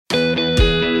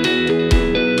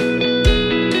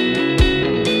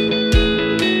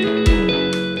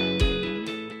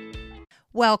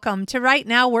Welcome to Write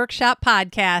Now Workshop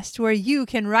Podcast, where you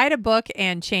can write a book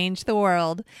and change the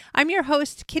world. I'm your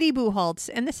host, Kitty Buchholz,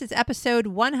 and this is episode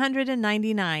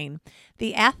 199,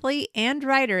 The Athlete and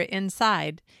Writer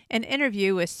Inside, an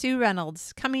interview with Sue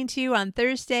Reynolds, coming to you on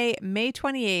Thursday, May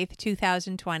 28th,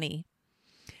 2020.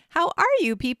 How are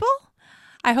you, people?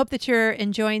 I hope that you're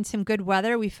enjoying some good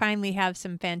weather. We finally have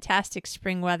some fantastic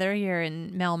spring weather here in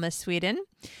Malmö, Sweden,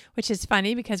 which is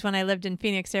funny because when I lived in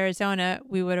Phoenix, Arizona,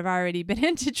 we would have already been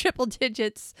into triple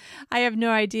digits. I have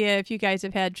no idea if you guys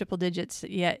have had triple digits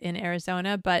yet in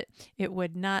Arizona, but it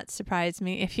would not surprise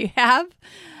me if you have.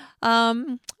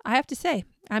 I have to say,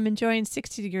 I'm enjoying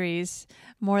 60 degrees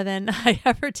more than I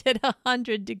ever did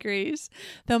 100 degrees.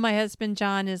 Though my husband,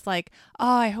 John, is like, oh,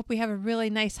 I hope we have a really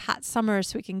nice hot summer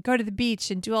so we can go to the beach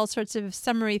and do all sorts of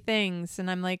summery things. And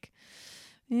I'm like,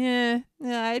 yeah,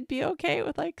 I'd be okay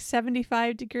with like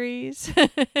 75 degrees.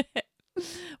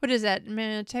 What is that?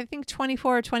 Man, I think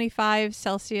 24 or 25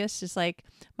 Celsius is like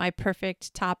my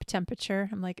perfect top temperature.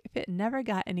 I'm like, if it never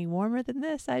got any warmer than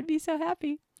this, I'd be so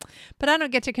happy. But I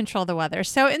don't get to control the weather.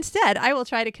 So instead, I will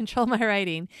try to control my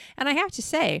writing. And I have to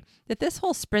say that this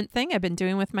whole sprint thing I've been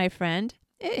doing with my friend,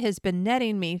 it has been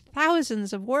netting me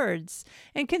thousands of words.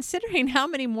 And considering how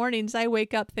many mornings I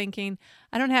wake up thinking,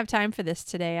 I don't have time for this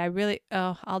today.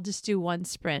 I'll just do one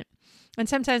sprint. And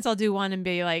sometimes I'll do one and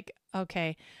be like,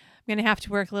 okay, I'm going to have to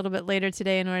work a little bit later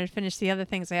today in order to finish the other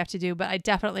things I have to do, but I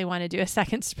definitely want to do a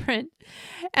second sprint.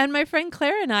 And my friend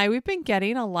Claire and I, we've been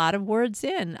getting a lot of words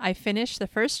in. I finished the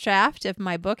first draft of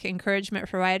my book, Encouragement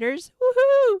for Writers.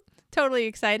 Woohoo! Totally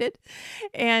excited.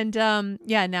 And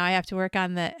now I have to work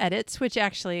on the edits, which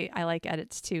actually I like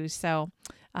edits too. So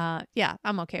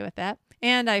I'm okay with that.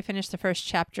 And I finished the first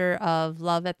chapter of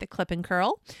Love at the Clip and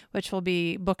Curl, which will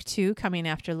be book 2 coming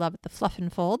after Love at the Fluff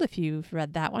and Fold, if you've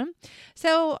read that one.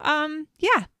 So, I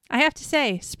have to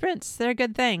say, sprints, they're a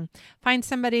good thing. Find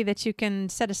somebody that you can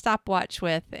set a stopwatch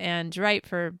with and write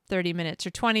for 30 minutes or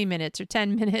 20 minutes or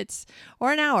 10 minutes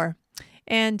or an hour.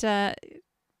 And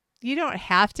you don't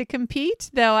have to compete,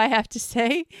 though, I have to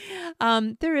say.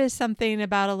 There is something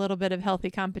about a little bit of healthy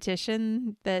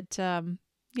competition that,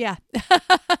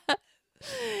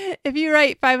 If you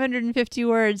write 550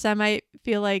 words, I might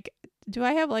feel like, do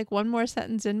I have like one more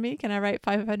sentence in me? Can I write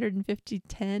 550,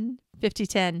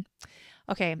 10?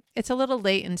 Okay, it's a little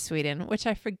late in Sweden, which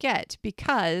I forget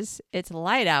because it's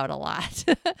light out a lot.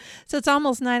 So it's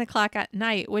almost 9 o'clock at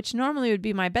night, which normally would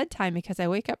be my bedtime because I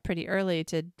wake up pretty early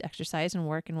to exercise and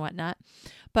work and whatnot.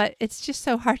 But it's just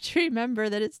so hard to remember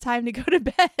that it's time to go to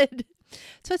bed.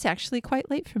 So it's actually quite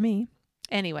late for me.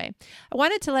 Anyway, I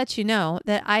wanted to let you know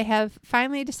that I have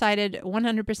finally decided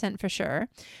 100% for sure.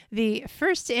 The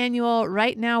first annual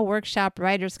Write Now Workshop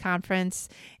Writers Conference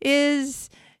is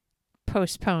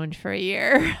postponed for a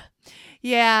year.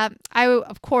 Yeah, I,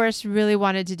 of course, really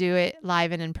wanted to do it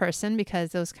live and in person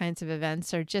because those kinds of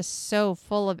events are just so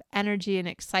full of energy and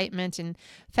excitement and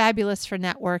fabulous for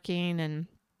networking and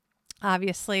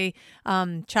obviously,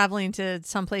 traveling to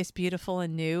someplace beautiful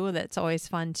and new, that's always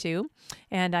fun too.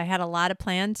 And I had a lot of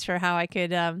plans for how I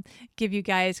could give you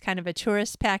guys kind of a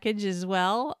tourist package as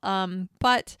well.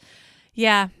 But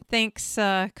yeah, thanks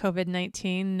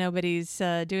COVID-19, nobody's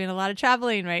doing a lot of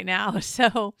traveling right now.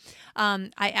 So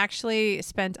I actually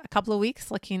spent a couple of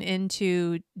weeks looking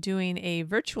into doing a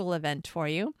virtual event for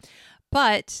you.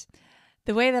 But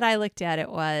the way that I looked at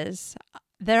it was,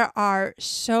 there are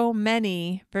so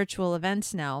many virtual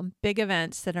events now, big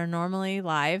events that are normally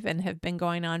live and have been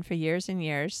going on for years and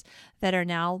years, that are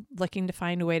now looking to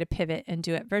find a way to pivot and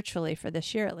do it virtually for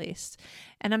this year at least.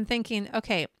 And I'm thinking,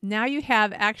 okay, now you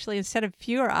have actually, instead of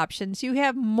fewer options, you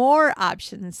have more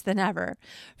options than ever.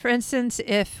 For instance,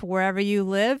 if wherever you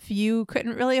live, you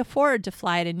couldn't really afford to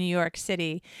fly to New York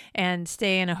City and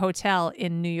stay in a hotel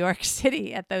in New York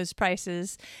City at those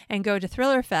prices and go to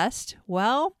Thriller Fest,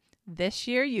 well, this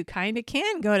year you kind of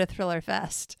can go to Thriller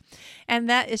Fest. And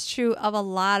that is true of a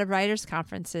lot of writers'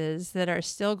 conferences that are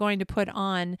still going to put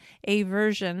on a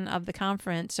version of the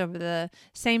conference over the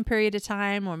same period of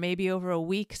time or maybe over a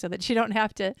week so that you don't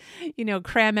have to,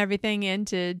 cram everything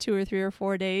into 2 or 3 or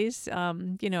 4 days,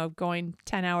 going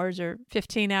 10 hours or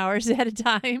 15 hours at a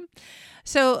time.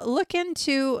 So look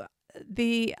into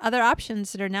the other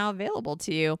options that are now available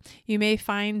to you. You may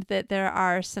find that there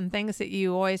are some things that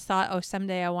you always thought, oh,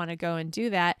 someday I want to go and do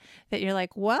that you're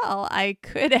like, well, I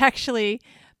could actually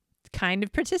kind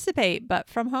of participate, but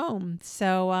from home.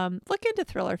 So look into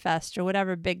Thriller Fest or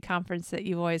whatever big conference that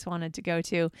you've always wanted to go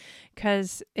to,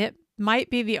 because it might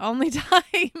be the only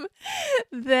time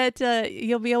that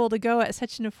you'll be able to go at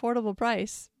such an affordable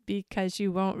price, because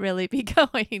you won't really be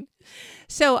going.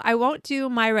 So I won't do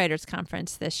my writers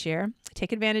conference this year.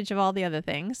 Take advantage of all the other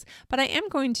things, but I am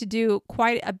going to do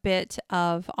quite a bit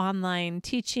of online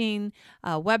teaching,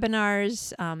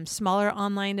 webinars, smaller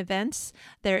online events.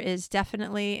 There is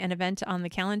definitely an event on the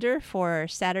calendar for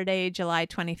Saturday, July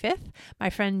 25th. My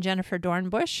friend Jennifer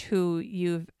Dornbush, who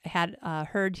you've had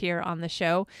heard here on the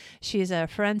show, she's a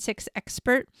forensics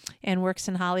expert and works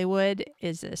in Hollywood,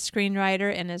 is a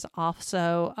screenwriter, and is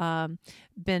also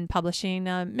been publishing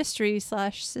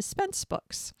mystery/suspense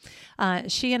books.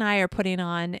 She and I are putting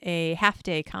on a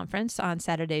half-day conference on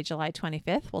Saturday, July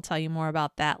 25th. We'll tell you more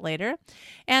about that later.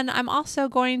 And I'm also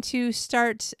going to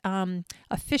start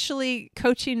officially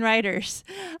coaching writers.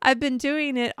 I've been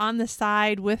doing it on the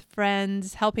side with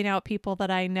friends, helping out people that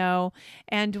I know.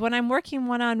 And when I'm working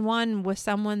one-on-one with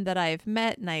someone that I've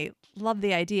met and I love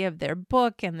the idea of their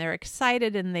book and they're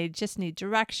excited and they just need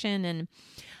direction, and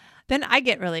then I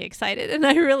get really excited and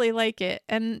I really like it.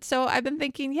 And so I've been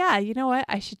thinking, yeah, you know what?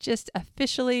 I should just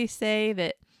officially say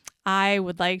that I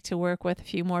would like to work with a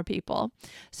few more people.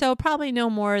 So probably no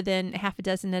more than half a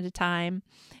dozen at a time.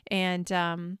 And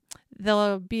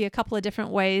there'll be a couple of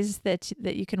different ways that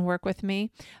you can work with me.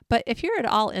 But if you're at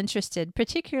all interested,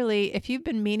 particularly if you've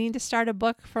been meaning to start a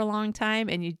book for a long time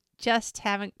and you just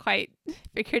haven't quite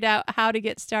figured out how to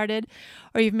get started,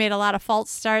 or you've made a lot of false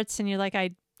starts and you're like,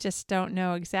 I just don't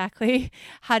know exactly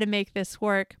how to make this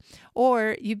work,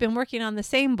 or you've been working on the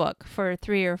same book for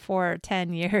 3 or 4 or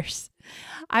 10 years,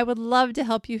 I would love to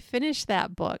help you finish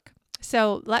that book.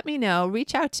 So let me know.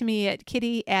 Reach out to me at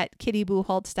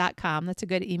kitty@kittybuholtz.com. That's a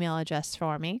good email address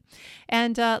for me.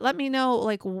 And let me know,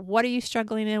 like, what are you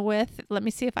struggling with? Let me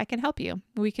see if I can help you.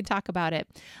 We can talk about it.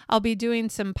 I'll be doing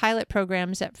some pilot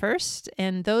programs at first,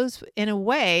 and those, in a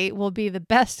way, will be the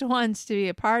best ones to be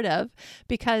a part of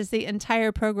because the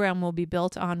entire program will be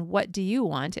built on what do you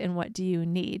want and what do you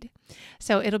need.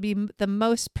 So it'll be the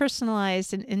most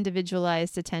personalized and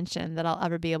individualized attention that I'll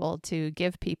ever be able to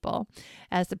give people.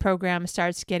 As the program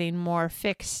starts getting more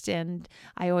fixed and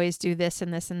I always do this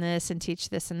and this and this and teach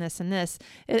this and this and this,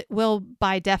 it will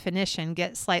by definition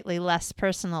get slightly less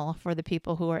personal for the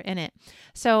people who are in it.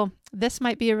 So this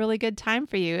might be a really good time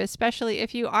for you, especially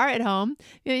if you are at home.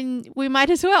 We might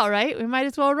as well, right? We might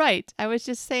as well write. I was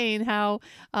just saying how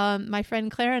my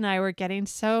friend Claire and I were getting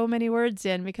so many words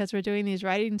in because we're doing these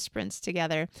writing sprints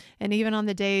together. And even on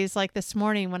the days like this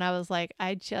morning when I was like,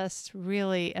 I just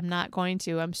really am not going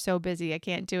to. I'm so busy. I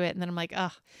can't do it. And then I'm like,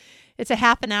 oh, it's a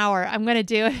half an hour. I'm going to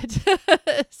do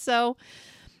it. So,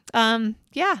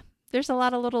 yeah. There's a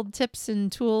lot of little tips and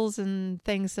tools and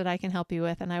things that I can help you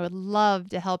with. And I would love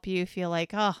to help you feel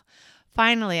like, oh,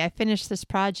 finally, I finished this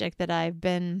project that I've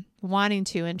been wanting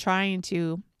to and trying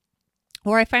to,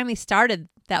 or I finally started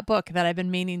that book that I've been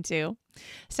meaning to.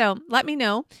 So let me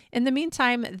know. In the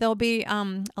meantime, there'll be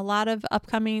a lot of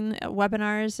upcoming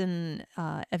webinars and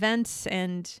events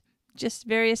and just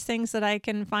various things that I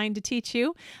can find to teach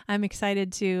you. I'm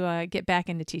excited to get back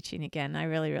into teaching again. I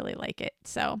really, really like it.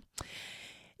 So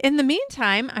in the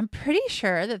meantime, I'm pretty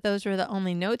sure that those were the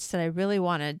only notes that I really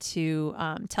wanted to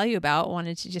tell you about.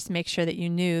 Wanted to just make sure that you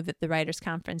knew that the Writers'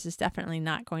 Conference is definitely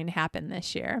not going to happen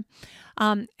this year.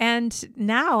 And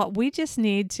now we just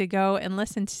need to go and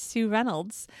listen to Sue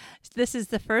Reynolds. This is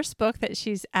the first book that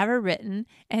she's ever written,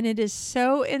 and it is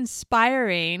so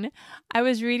inspiring. I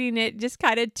was reading it just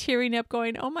kind of tearing up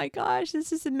going, oh my gosh,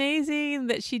 this is amazing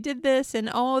that she did this. And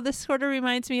oh, this sort of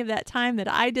reminds me of that time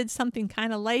that I did something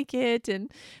kind of like it.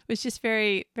 And it was just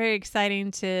very, very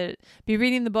exciting to be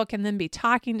reading the book and then be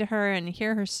talking to her and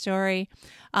hear her story.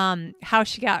 How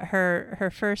she got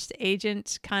her first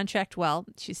agent contract. Well,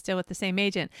 she's still with the same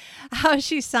agent. How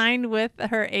she signed with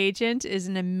her agent is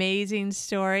an amazing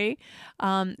story.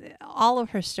 All of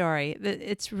her story.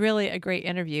 It's really a great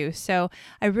interview. So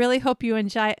I really hope you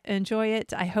enjoy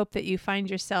it. I hope that you find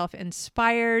yourself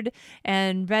inspired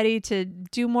and ready to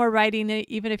do more writing,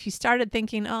 even if you started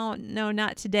thinking, oh, no,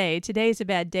 not today. Today's a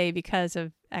bad day because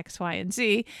of X, Y, and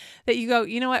Z, that you go,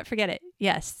 you know what, forget it.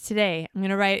 Yes, today I'm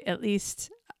going to write at least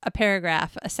a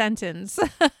paragraph, a sentence.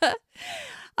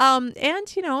 And,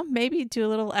 maybe do a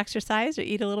little exercise or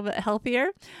eat a little bit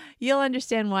healthier. You'll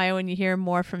understand why when you hear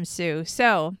more from Sue.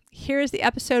 So here's the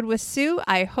episode with Sue.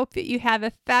 I hope that you have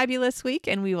a fabulous week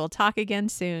and we will talk again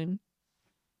soon.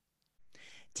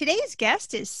 Today's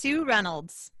guest is Sue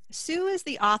Reynolds. Sue is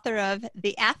the author of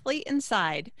The Athlete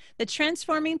Inside, The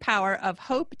Transforming Power of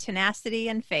Hope, Tenacity,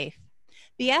 and Faith.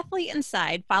 The Athlete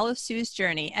Inside follows Sue's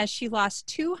journey as she lost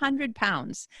 200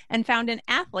 pounds and found an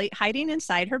athlete hiding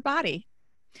inside her body.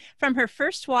 From her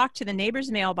first walk to the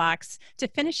neighbor's mailbox to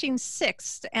finishing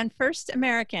sixth and first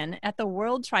American at the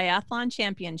World Triathlon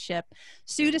Championship,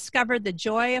 Sue discovered the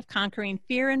joy of conquering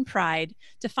fear and pride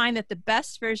to find that the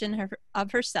best version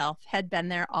of herself had been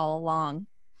there all along.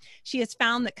 She has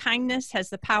found that kindness has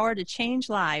the power to change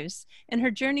lives, and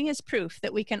her journey is proof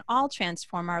that we can all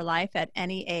transform our life at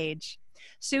any age.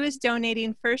 Sue is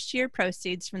donating first-year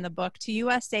proceeds from the book to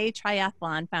USA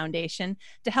Triathlon Foundation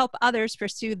to help others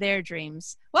pursue their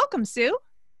dreams. Welcome, Sue.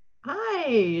 Hi,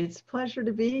 it's a pleasure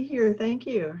to be here. Thank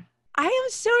you. I am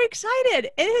so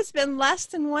excited. It has been less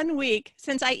than 1 week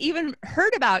since I even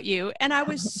heard about you. And I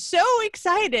was so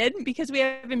excited because we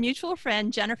have a mutual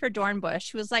friend, Jennifer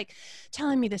Dornbush, who was like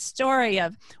telling me the story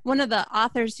of one of the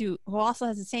authors who also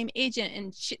has the same agent.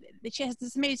 And she has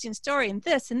this amazing story and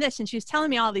this and this. And she was telling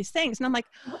me all these things. And I'm like,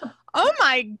 oh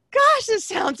my gosh, this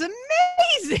sounds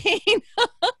amazing.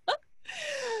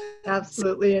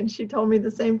 Absolutely. And she told me the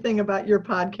same thing about your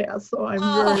podcast. So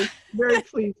I'm very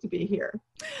pleased to be here.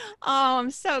 Oh, I'm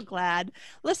so glad.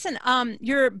 Listen,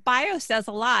 your bio says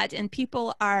a lot, and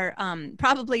people are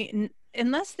probably,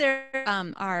 unless they're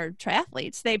are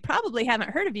triathletes, they probably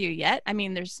haven't heard of you yet. I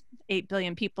mean, there's 8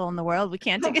 billion people in the world. We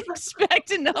can't expect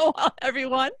to know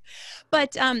everyone.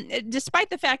 But despite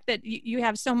the fact that you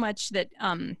have so much that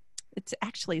it's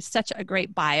actually such a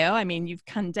great bio. I mean, you've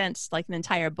condensed like an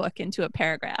entire book into a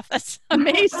paragraph. That's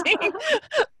amazing.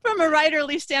 From a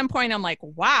writerly standpoint, I'm like,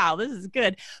 wow, this is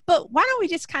good. But why don't we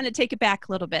just kind of take it back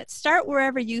a little bit? Start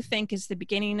wherever you think is the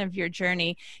beginning of your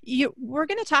journey. We're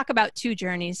going to talk about 2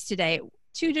 journeys today.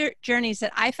 2 journeys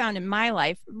that I found in my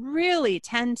life really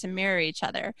tend to mirror each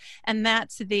other. And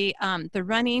that's the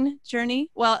running journey.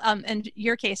 Well, in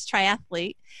your case,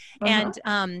 triathlete, and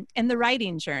the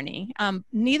writing journey.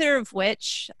 Neither of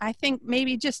which I think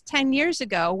maybe just 10 years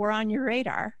ago were on your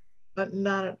radar. But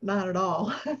not at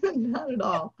all. Not at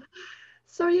all.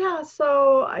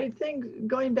 So I think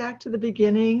going back to the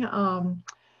beginning,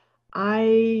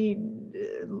 I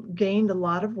gained a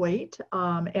lot of weight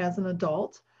as an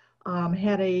adult.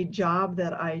 Had a job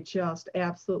that I just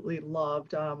absolutely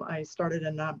loved. I started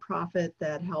a nonprofit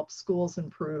that helps schools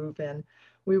improve, and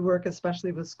we work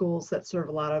especially with schools that serve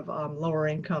a lot of lower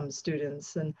income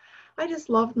students. And I just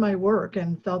loved my work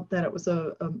and felt that it was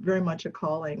a very much a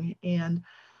calling. And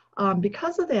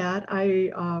because of that,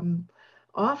 I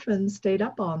often stayed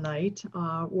up all night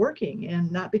working,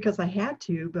 and not because I had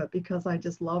to, but because I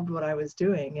just loved what I was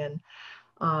doing. And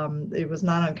it was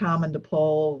not uncommon to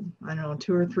pull,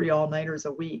 2 or 3 all-nighters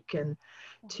a week. And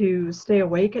to stay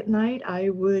awake at night, I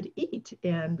would eat.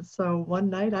 And so one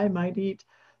night I might eat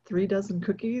 3 dozen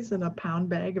cookies and a pound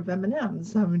bag of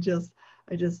M&Ms.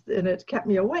 And it kept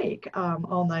me awake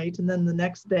all night. And then the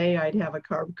next day I'd have a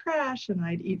carb crash and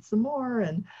I'd eat some more.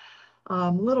 And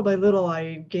little by little,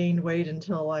 I gained weight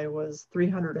until I was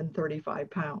 335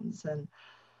 pounds. And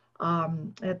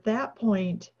at that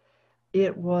point,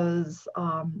 it was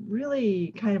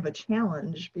really kind of a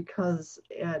challenge because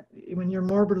when you're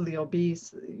morbidly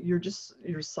obese, your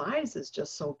size is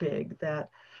just so big that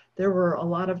there were a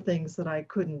lot of things that I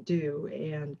couldn't do.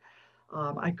 And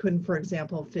I couldn't, for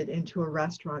example, fit into a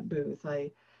restaurant booth. I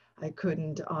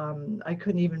couldn't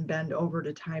even bend over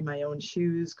to tie my own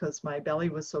shoes because my belly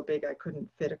was so big I couldn't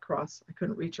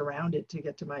reach around it to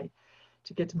get to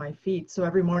my feet. So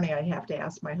every morning I have to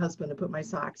ask my husband to put my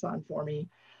socks on for me.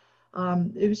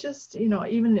 It was just,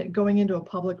 even going into a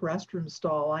public restroom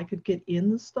stall, I could get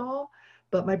in the stall,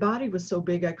 but my body was so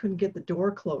big I couldn't get the door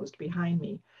closed behind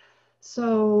me.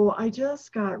 So I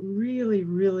just got really,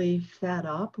 really fed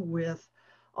up with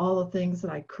all the things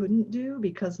that I couldn't do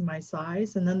because of my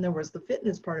size. And then there was the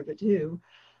fitness part of it too.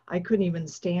 I couldn't even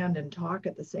stand and talk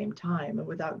at the same time and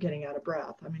without getting out of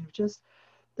breath. I mean,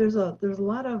 there's a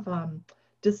lot of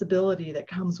disability that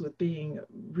comes with being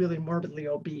really morbidly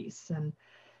obese. And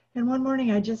one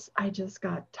morning I just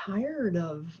got tired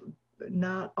of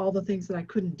not all the things that I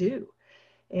couldn't do.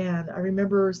 And I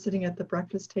remember sitting at the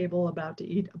breakfast table about to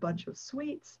eat a bunch of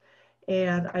sweets.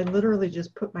 And I literally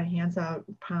just put my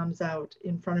palms out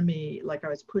in front of me, like I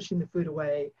was pushing the food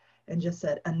away, and just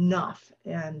said, enough.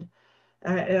 And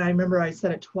I remember I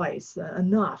said it twice,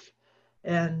 enough.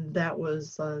 And that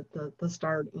was the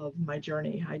start of my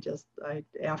journey.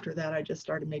 After that, I just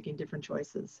started making different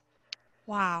choices.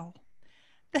 Wow.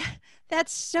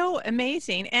 That's so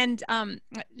amazing. And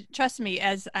trust me,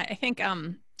 as I think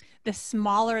the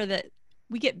smaller that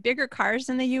we get bigger cars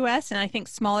in the US and I think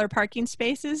smaller parking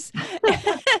spaces.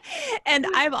 And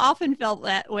I've often felt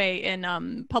that way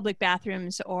in public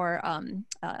bathrooms or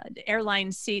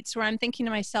airline seats where I'm thinking to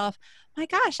myself, my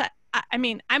gosh, I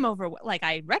mean, I'm overweight. Like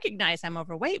I recognize I'm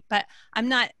overweight, but I'm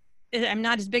not I'm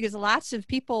not as big as lots of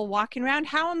people walking around.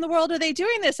 How in the world are they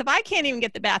doing this if I can't even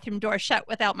get the bathroom door shut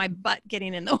without my butt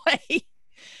getting in the way?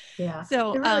 Yeah,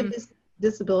 So, it really is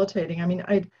disabilitating. I mean,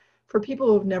 for people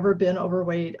who've never been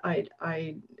overweight,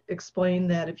 I explain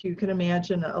that if you can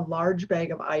imagine a large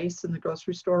bag of ice in the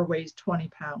grocery store weighs 20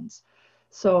 pounds.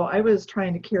 So I was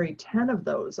trying to carry 10 of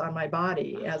those on my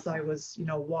body as I was,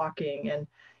 walking. And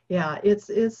yeah,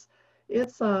 there's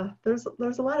a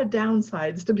lot of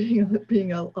downsides to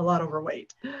being a lot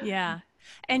overweight. yeah.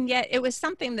 And yet it was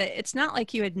something that it's not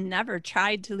like you had never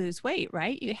tried to lose weight,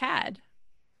 right? You had.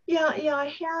 Yeah,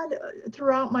 I had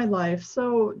throughout my life.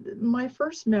 So my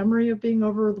first memory of being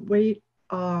overweight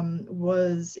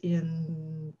was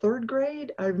in third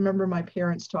grade. I remember my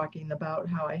parents talking about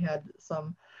how I had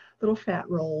some little fat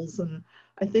rolls, and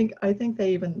I think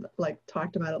they even like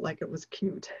talked about it like it was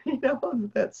cute,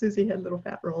 that Susie had little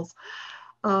fat rolls.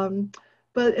 Um,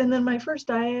 and then my first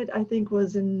diet I think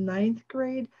was in ninth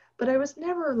grade, but I was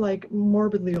never like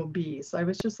morbidly obese. I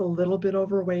was just a little bit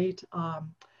overweight.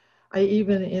 I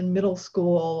even in middle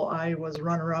school, I was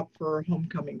runner up for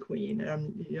homecoming queen.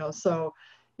 And, so,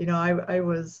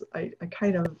 I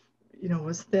kind of,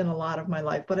 was thin a lot of my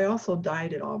life, but I also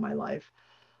dieted all my life.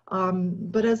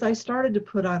 But as I started to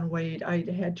put on weight, I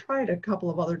had tried a couple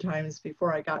of other times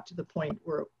before I got to the point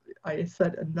where I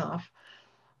said enough.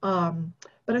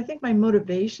 But I think my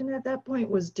motivation at that point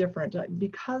was different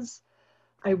because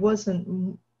I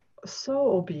wasn't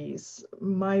so obese.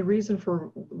 My reason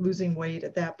for losing weight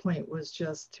at that point was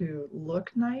just to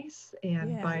look nice,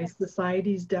 and Yeah. by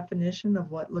society's definition of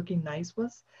what looking nice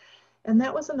was. And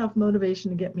that was enough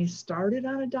motivation to get me started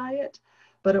on a diet,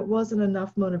 but it wasn't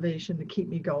enough motivation to keep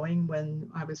me going when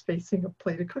I was facing a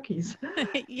plate of cookies.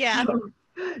 Yeah.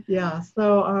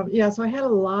 So I had a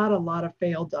lot of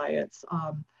failed diets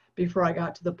before I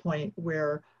got to the point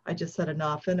where I just said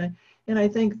enough. And I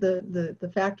think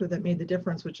the factor that made the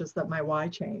difference was just that my why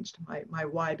changed. My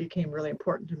why became really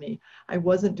important to me. I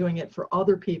wasn't doing it for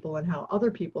other people and how other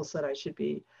people said I should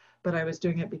be, but I was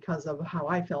doing it because of how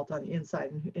I felt on the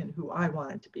inside and who I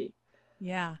wanted to be.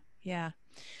 Yeah. Yeah.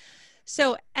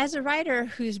 So as a writer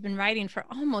who's been writing for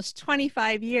almost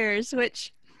 25 years,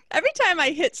 which every time I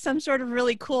hit some sort of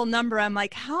really cool number, I'm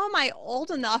like, how am I old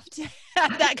enough to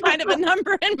have that kind of a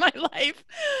number in my life?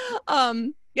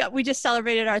 Yeah, we just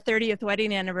celebrated our 30th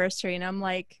wedding anniversary, and I'm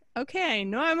like, okay, I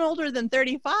know I'm older than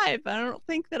 35. I don't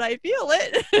think that I feel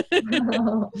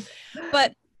it.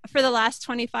 But for the last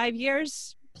 25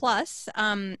 years plus,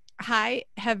 I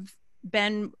have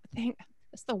been,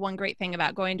 that's the one great thing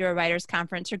about going to a writer's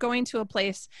conference or going to a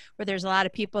place where there's a lot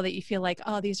of people that you feel like,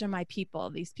 oh, these are my people.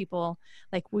 These people,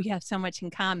 like, we have so much in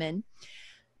common.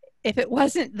 If it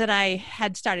wasn't that I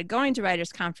had started going to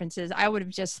writers' conferences, I would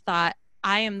have just thought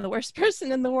I am the worst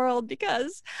person in the world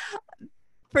because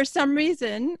for some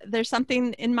reason, there's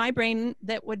something in my brain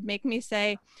that would make me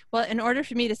say, well, in order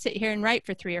for me to sit here and write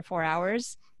for 3 or 4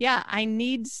 hours, yeah, I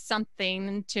need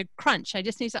something to crunch. I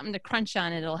just need something to crunch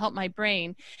on. It'll help my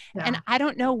brain. Yeah. And I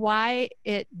don't know why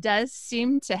it does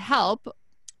seem to help.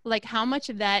 Like how much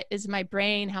of that is my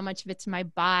brain, how much of it's my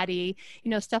body,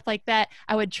 stuff like that.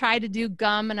 I would try to do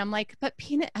gum and I'm like, but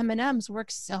peanut M&Ms work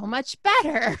so much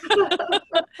better.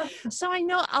 So I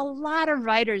know a lot of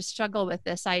writers struggle with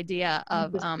this idea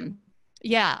of,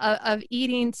 of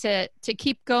eating to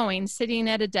keep going, sitting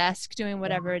at a desk, doing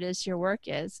whatever it is your work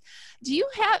is. Do you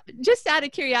have, just out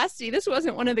of curiosity, this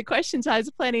wasn't one of the questions I was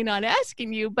planning on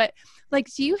asking you, but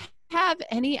like, do you have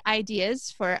any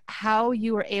ideas for how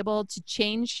you were able to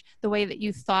change the way that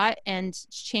you thought and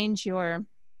change your,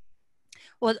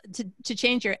 to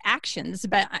change your actions?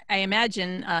 But I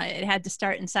imagine it had to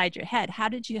start inside your head. How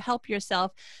did you help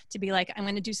yourself to be like, I'm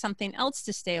going to do something else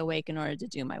to stay awake in order to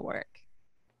do my work?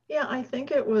 Yeah, I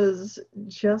think it was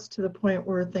just to the point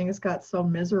where things got so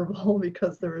miserable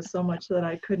because there was so much that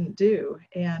I couldn't do.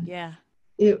 And yeah,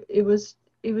 it was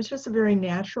just a very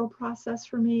natural process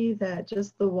for me that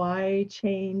just the why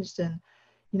changed. And,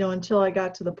 until I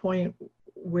got to the point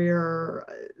where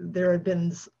there had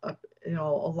been a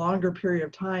longer period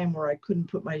of time where I couldn't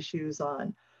put my shoes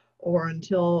on, or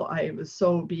until I was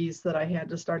so obese that I had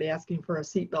to start asking for a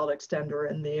seatbelt extender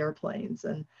in the airplanes,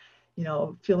 and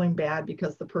feeling bad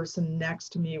because the person next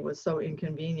to me was so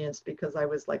inconvenienced because I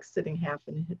was like sitting half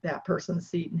in that person's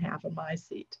seat and half in my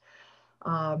seat.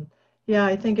 Yeah,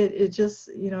 I think it just,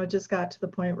 it just got to the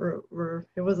point where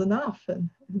it was enough. And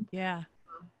yeah.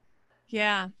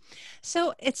 Yeah.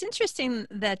 So it's interesting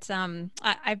that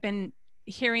I've been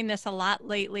hearing this a lot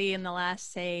lately in the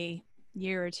last, say,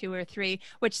 year or two or three,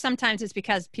 which sometimes is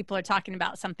because people are talking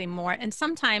about something more. And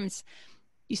sometimes,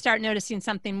 you start noticing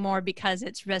something more because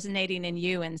it's resonating in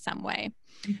you in some way.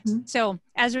 Mhm. So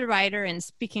as a writer and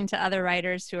speaking to other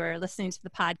writers who are listening to the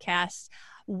podcast,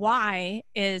 why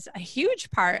is a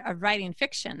huge part of writing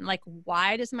fiction. Like,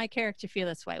 why does my character feel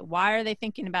this way? Why are they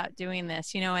thinking about doing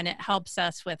this? And it helps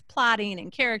us with plotting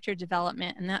and character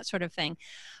development and that sort of thing.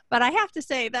 But I have to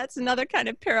say, that's another kind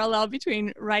of parallel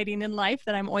between writing and life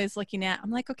that I'm always looking at.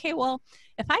 I'm like, okay, well,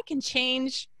 if I can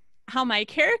change how my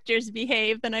characters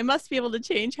behave, then I must be able to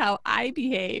change how I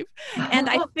behave. And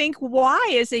I think why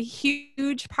is a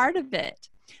huge part of it.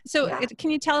 So Yeah.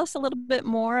 can you tell us a little bit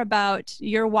more about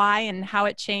your why and how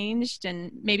it changed,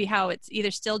 and maybe how it's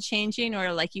either still changing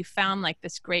or like you found like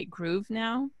this great groove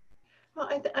now? Well,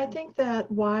 I think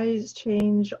that whys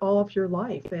change all of your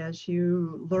life as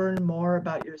you learn more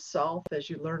about yourself, as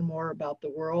you learn more about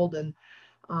the world, and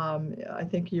I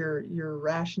think your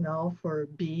rationale for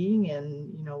being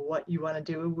and what you want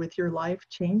to do with your life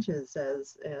changes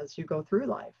as you go through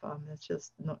life. It's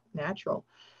just natural.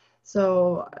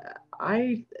 So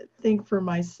I think for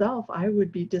myself, I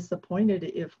would be disappointed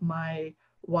if my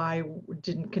why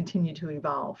didn't continue to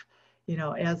evolve.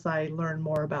 As I learn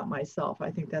more about myself.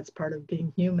 I think that's part of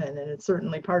being human, and it's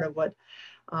certainly part of what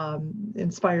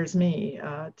inspires me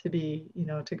to be,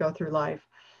 to go through life.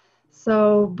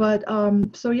 So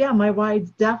yeah, my why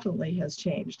definitely has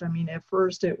changed. I mean, at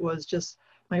first it was just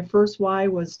my first why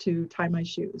was to tie my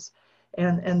shoes.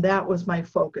 And that was my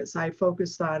focus. I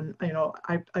focused on,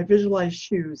 I visualized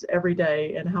shoes every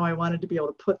day and how I wanted to be able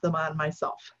to put them on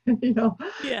myself,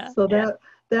 Yeah. So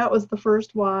that was the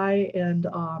first why.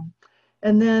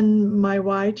 And then my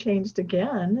why changed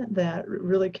again. That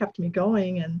really kept me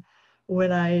going. And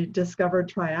when I discovered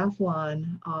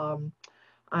triathlon,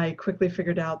 I quickly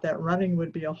figured out that running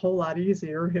would be a whole lot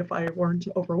easier if I weren't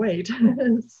overweight.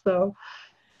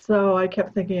 So I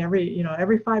kept thinking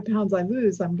every 5 pounds I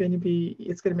lose,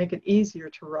 it's going to make it easier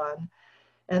to run.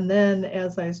 And then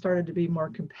as I started to be more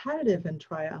competitive in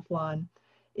triathlon,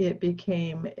 it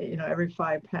became, every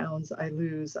 5 pounds I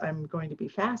lose, I'm going to be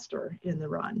faster in the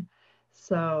run.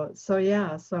 So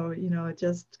yeah, it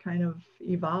just kind of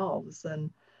evolves, and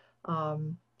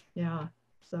yeah,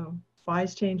 so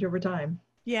whys change over time.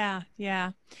 Yeah,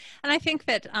 yeah. And I think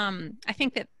that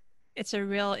it's a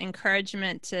real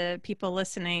encouragement to people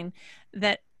listening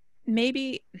that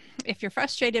maybe if you're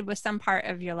frustrated with some part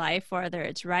of your life, whether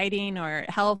it's writing or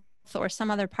health or some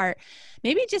other part,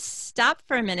 maybe just stop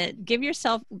for a minute, give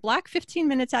yourself block 15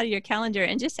 minutes out of your calendar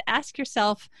and just ask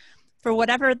yourself, for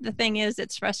whatever the thing is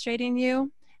that's frustrating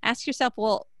you, ask yourself,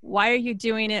 well, why are you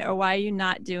doing it, or why are you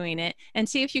not doing it? And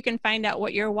see if you can find out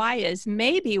what your why is.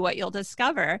 Maybe what you'll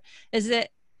discover is that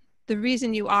the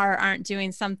reason you aren't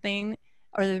doing something,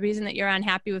 or the reason that you're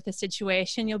unhappy with the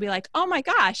situation, you'll be like, oh my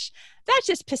gosh, that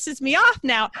just pisses me off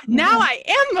now. Now I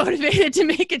am motivated to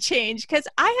make a change, because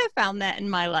I have found that in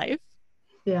my life.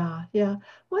 Yeah, yeah.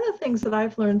 One of the things that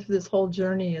I've learned through this whole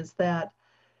journey is that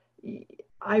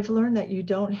I've learned that you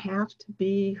don't have to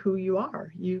be who you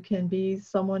are. You can be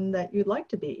someone that you'd like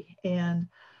to be. And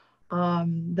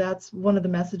that's one of the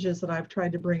messages that I've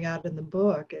tried to bring out in the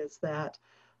book, is that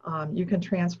you can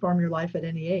transform your life at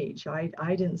any age. I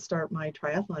didn't start my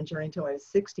triathlon journey until I was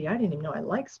 60. I didn't even know I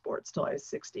liked sports till I was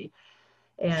 60.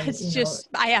 And, It's just,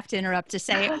 I have to interrupt to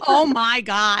say, oh my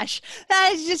gosh,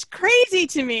 that is just crazy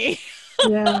to me.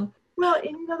 yeah. Well,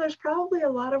 and there's probably a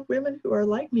lot of women who are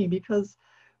like me, because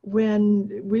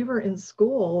when we were in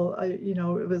school,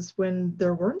 it was when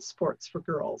there weren't sports for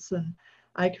girls. And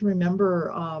I can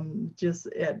remember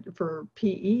for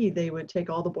PE, they would take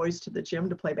all the boys to the gym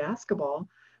to play basketball,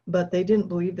 but they didn't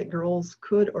believe that girls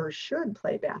could or should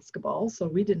play basketball. So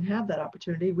we didn't have that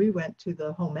opportunity. We went to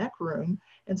the home ec room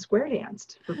and square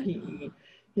danced for PE,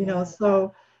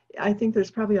 so I think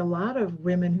there's probably a lot of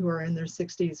women who are in their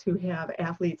 60s who have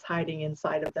athletes hiding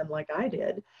inside of them like I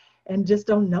did, and just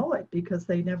don't know it because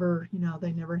they never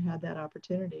had that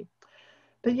opportunity.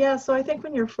 But yeah, so I think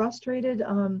when you're frustrated,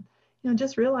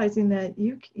 just realizing that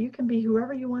you can be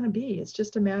whoever you want to be. It's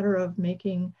just a matter of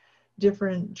making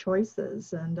different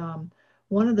choices. And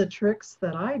one of the tricks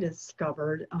that I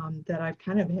discovered that I've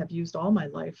kind of have used all my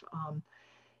life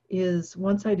is,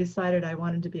 once I decided I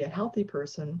wanted to be a healthy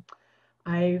person,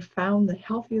 I found the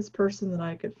healthiest person that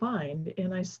I could find,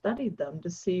 and I studied them to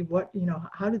see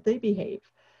how did they behave.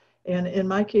 And in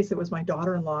my case, it was my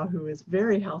daughter-in-law, who is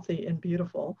very healthy and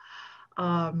beautiful.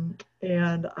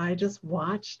 And I just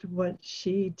watched what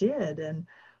she did. And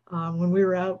when we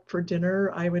were out for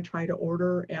dinner, I would try to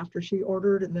order after she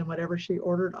ordered, and then whatever she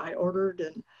ordered, I ordered.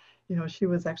 And, she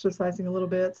was exercising a little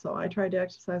bit, so I tried to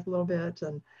exercise a little bit.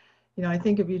 And, I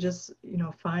think if you just,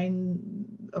 find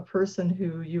a person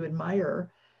who you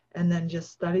admire and then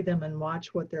just study them and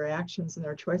watch what their actions and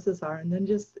their choices are, and then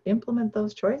just implement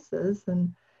those choices.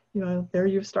 And, there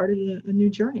you've started a new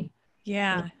journey.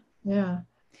 Yeah. Yeah.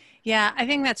 Yeah, I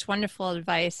think that's wonderful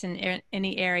advice in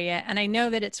any area. And I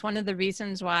know that it's one of the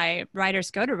reasons why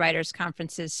writers go to writers'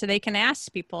 conferences, so they can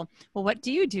ask people, well, what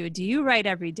do you do? Do you write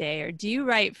every day? Or do you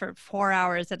write for 4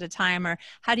 hours at a time? Or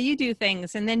how do you do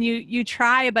things? And then you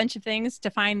try a bunch of things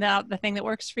to find out the thing that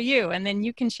works for you. And then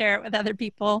you can share it with other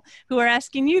people who are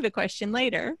asking you the question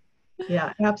later.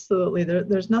 Yeah, absolutely.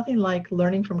 There's nothing like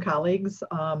learning from colleagues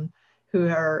who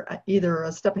are either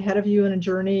a step ahead of you in a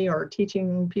journey or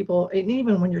teaching people. And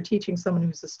even when you're teaching someone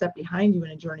who's a step behind you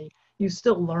in a journey, you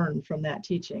still learn from that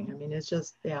teaching. I mean, it's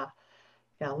just, yeah,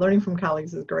 learning from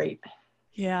colleagues is great.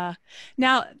 Yeah.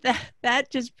 Now that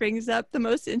just brings up the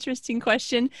most interesting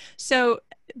question. So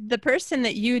the person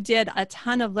that you did a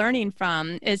ton of learning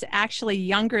from is actually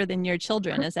younger than your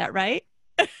children. Is that right?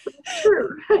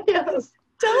 True. Yes.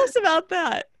 Tell us about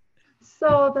that.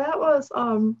 So that was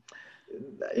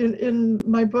in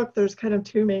my book. There's kind of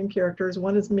two main characters.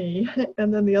 One is me,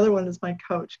 and then the other one is my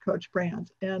coach, Coach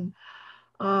Brandt. And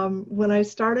when I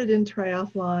started in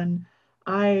triathlon,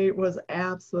 I was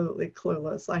absolutely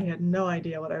clueless. I had no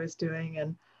idea what I was doing,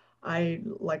 and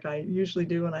like I usually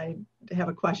do when I have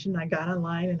a question, I got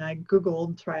online and I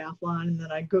Googled triathlon, and then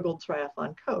I Googled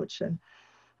triathlon coach, and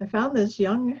I found this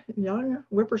young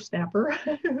whippersnapper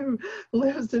who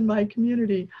lives in my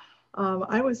community.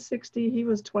 I was 60, he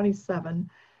was 27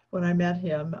 when I met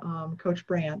him, Coach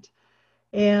Brandt.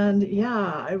 And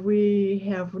yeah, we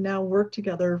have now worked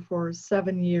together for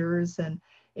 7 years. And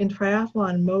in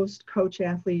triathlon, most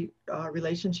coach-athlete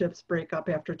relationships break up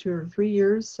after 2 or 3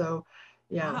 years. So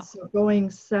yeah, Wow. so going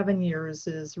 7 years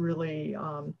is really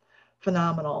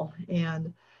phenomenal.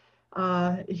 And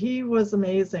he was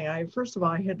amazing. First of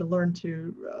all, I had to learn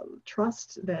to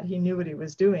trust that he knew what he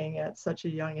was doing at such a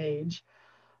young age.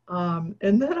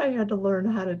 And then I had to learn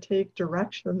how to take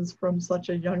directions from such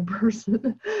a young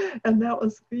person. And that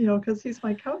was, because he's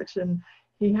my coach and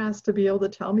he has to be able to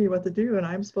tell me what to do, and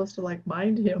I'm supposed to like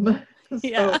mind him.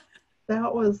 Yeah. So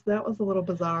that was a little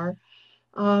bizarre.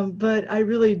 But I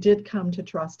really did come to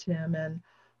trust him and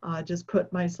just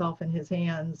put myself in his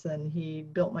hands, and he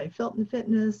built my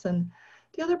fitness. And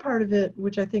the other part of it,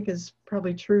 which I think is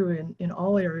probably true in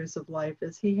all areas of life,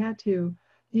 is he had to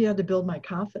build my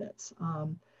confidence.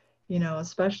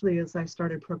 Especially as I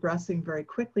started progressing very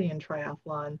quickly in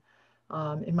triathlon.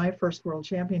 In my first world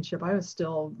championship, I was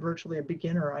still virtually a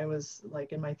beginner. I was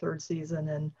like in my 3rd season,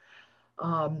 and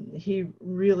he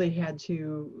really had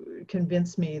to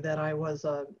convince me that I was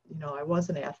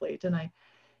an athlete. And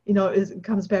it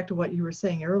comes back to what you were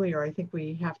saying earlier. I think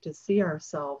we have to see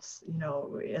ourselves,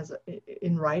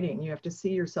 in writing, you have to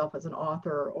see yourself as an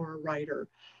author or a writer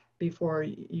before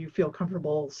you feel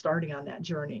comfortable starting on that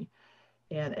journey,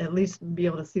 and at least be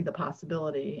able to see the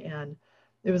possibility. And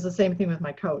it was the same thing with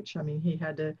my coach. I mean, he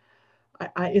had to,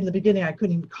 in the beginning, I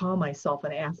couldn't even call myself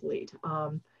an athlete.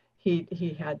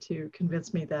 He had to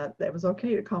convince me that it was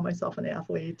okay to call myself an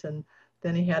athlete. And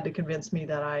then he had to convince me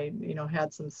that I,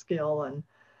 had some skill. And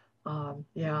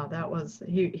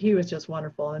he was just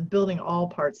wonderful, and building all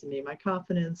parts of me, my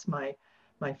confidence, my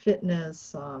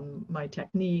fitness, my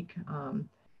technique.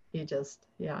 He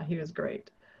was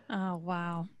great. Oh,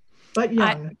 wow. But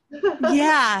young.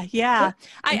 Yeah.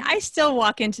 I still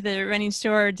walk into the running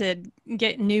store to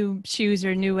get new shoes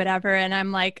or new whatever. And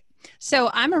I'm like, so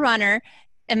I'm a runner.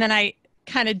 And then I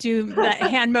kind of do that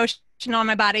hand motion on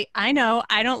my body. I know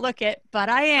I don't look it, but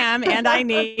I am. And I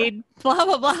need blah,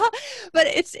 blah, blah. But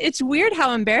it's weird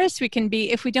how embarrassed we can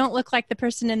be if we don't look like the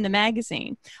person in the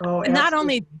magazine. Oh, and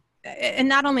absolutely.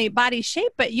 not only body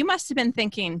shape, but you must have been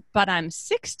thinking, but I'm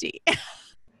 60.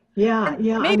 Yeah.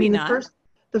 Maybe I mean, not.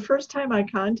 the first time I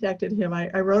contacted him, I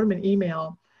wrote him an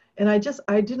email, and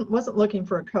wasn't looking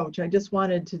for a coach. I just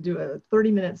wanted to do a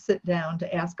 30-minute sit down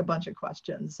to ask a bunch of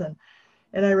questions.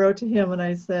 And I wrote to him and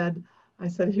I said,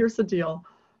 here's the deal.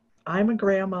 I'm a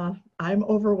grandma, I'm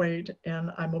overweight,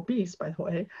 and I'm obese, by the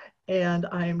way, and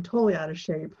I'm totally out of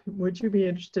shape. Would you be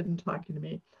interested in talking to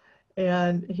me?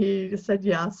 And he said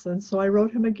yes. And so I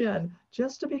wrote him again,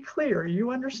 just to be clear,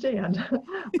 you understand,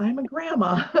 I'm a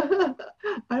grandma,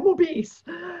 I'm obese.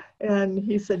 And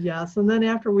he said yes. And then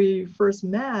after we first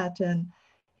met, and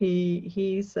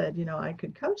he said, I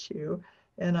could coach you.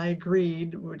 And I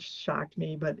agreed, which shocked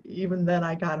me. But even then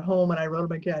I got home and I wrote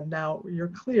him again, now you're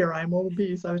clear, I'm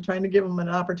obese. I was trying to give him an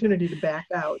opportunity to back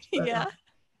out, Yeah.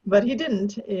 but he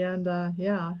didn't. And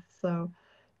so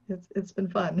it's been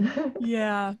fun.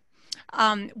 Yeah.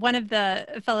 One of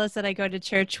the fellows that I go to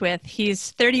church with,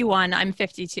 he's 31, I'm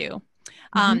 52.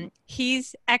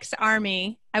 He's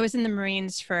ex-Army. I was in the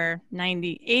Marines for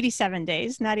 87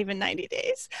 days, not even 90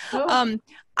 days. Oh.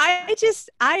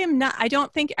 I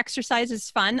don't think exercise is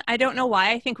fun. I don't know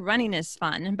why. I think running is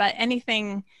fun, but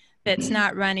anything that's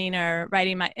not running or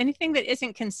anything that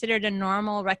isn't considered a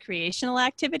normal recreational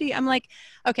activity, I'm like,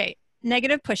 okay,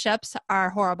 negative push-ups are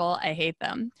horrible. I hate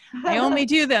them. I only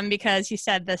do them because you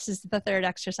said this is the third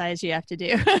exercise you have to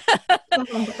do.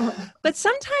 But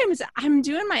sometimes I'm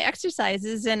doing my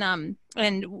exercises and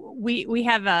we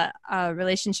have a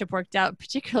relationship worked out,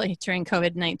 particularly during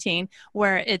COVID-19,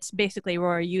 where it's basically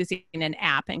we're using an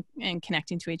app and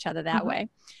connecting to each other that way.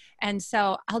 And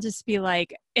so I'll just be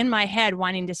like in my head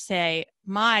wanting to say,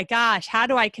 my gosh, how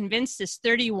do I convince this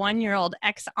 31-year-old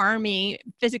ex-Army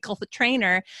physical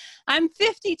trainer? I'm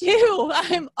 52.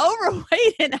 I'm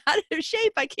overweight and out of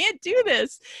shape. I can't do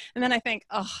this. And then I think,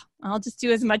 oh, I'll just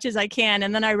do as much as I can.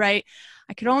 And then I write,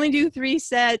 I could only do 3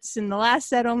 sets. And the last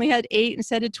set only had 8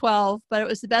 instead of 12, but it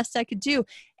was the best I could do.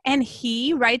 And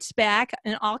he writes back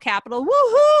in all capital,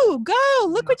 woohoo, go,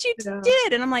 look what you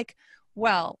did. And I'm like,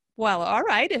 well, all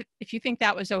right. If you think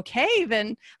that was okay,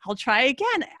 then I'll try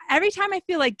again. Every time I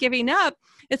feel like giving up,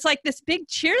 it's like this big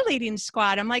cheerleading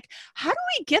squad. I'm like, how do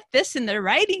we get this in the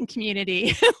writing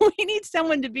community? We need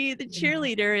someone to be the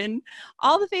cheerleader in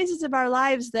all the phases of our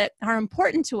lives that are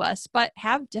important to us, but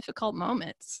have difficult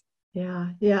moments. Yeah,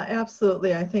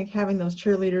 absolutely. I think having those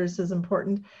cheerleaders is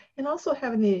important, and also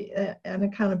having an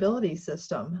accountability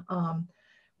system.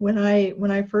 When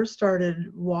I first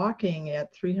started walking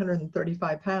at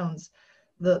 335 pounds,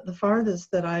 the farthest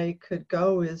that I could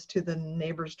go is to the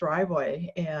neighbor's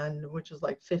driveway, and which is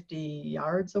like 50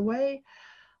 yards away.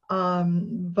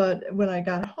 But when I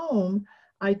got home,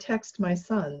 I text my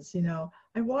sons,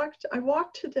 I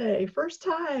walked today, first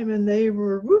time, and they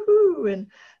were woohoo. And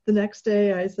the next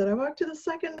day I said, I walked to the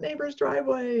second neighbor's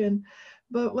driveway.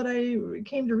 But what I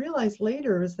came to realize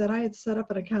later is that I had set up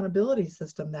an accountability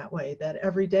system that way, that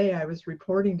every day I was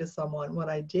reporting to someone what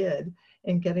I did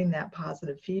and getting that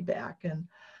positive feedback. And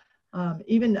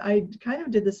even I kind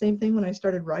of did the same thing when I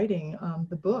started writing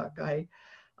the book. I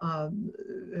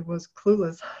was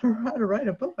clueless how to write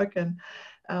a book, and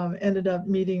ended up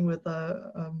meeting with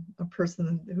a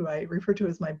person who I refer to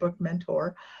as my book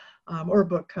mentor, or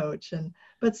book coach.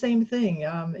 But same thing,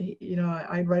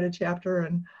 I'd write a chapter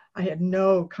and I had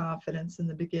no confidence in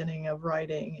the beginning of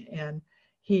writing, and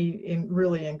he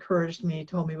really encouraged me,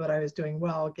 told me what I was doing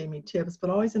well, gave me tips, but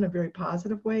always in a very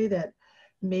positive way that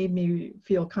made me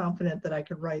feel confident that I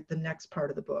could write the next part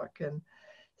of the book. And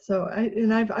so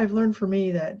I've learned for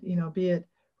me that, be it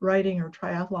writing or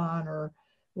triathlon or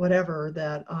whatever,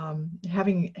 that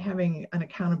having an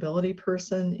accountability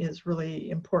person is really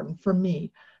important for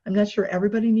me. I'm not sure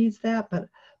everybody needs that, but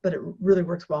it really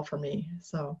works well for me.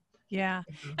 So. Yeah.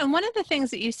 And one of the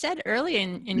things that you said early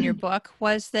in your book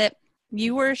was that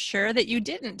you were sure that you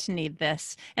didn't need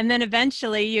this. And then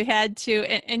eventually you had to,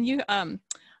 and you,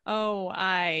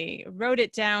 I wrote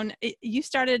it down. You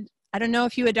started, I don't know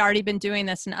if you had already been doing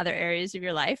this in other areas of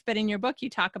your life, but in your book, you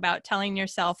talk about telling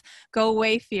yourself, go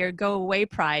away fear, go away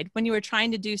pride, when you were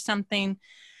trying to do something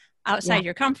outside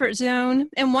your comfort zone.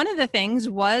 And one of the things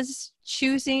was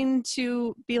choosing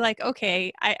to be like,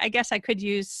 okay, I guess I could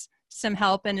use some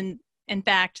help. And in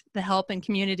fact, the help and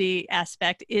community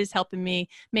aspect is helping me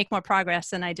make more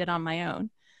progress than I did on my own.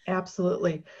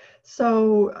 Absolutely.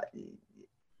 So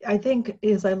I think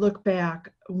as I look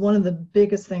back, one of the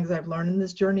biggest things I've learned in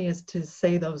this journey is to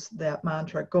say that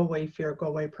mantra, go away fear, go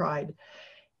away pride.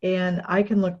 And I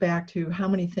can look back to how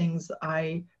many things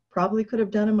I probably could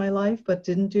have done in my life, but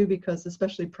didn't do because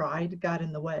especially pride got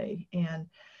in the way. And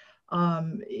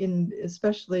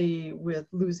especially with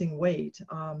losing weight,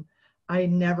 I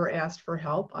never asked for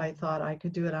help. I thought I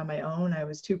could do it on my own. I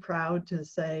was too proud to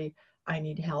say I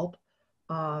need help.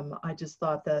 I just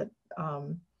thought that,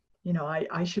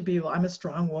 I should be, I'm a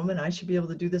strong woman. I should be able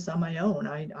to do this on my own.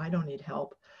 I don't need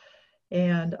help.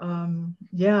 And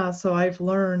so I've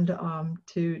learned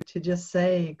to just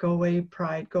say, go away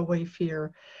pride, go away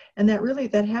fear. And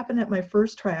that happened at my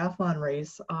first triathlon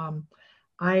race.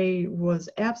 I was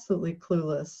absolutely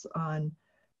clueless on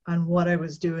what I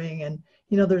was doing. And,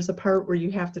 there's a part where you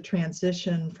have to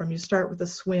transition from, you start with a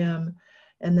swim,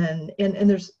 and then, and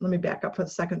there's, let me back up for a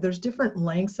second. There's different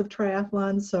lengths of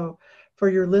triathlons. So for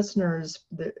your listeners,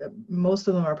 most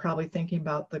of them are probably thinking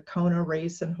about the Kona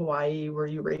race in Hawaii, where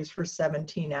you race for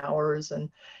 17 hours and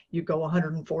you go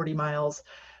 140 miles.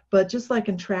 But just like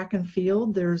in track and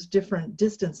field, there's different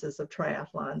distances of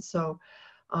triathlon. So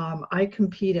I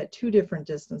compete at 2 different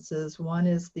distances. One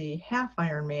is the half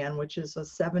Ironman, which is a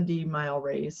 70-mile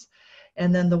race.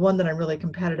 And then the one that I'm really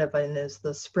competitive in is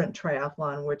the sprint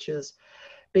triathlon, which is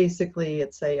basically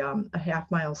it's a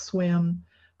half-mile swim,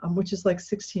 which is like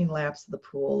 16 laps of the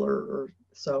pool or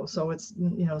so. So it's,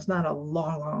 it's not a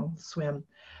long swim.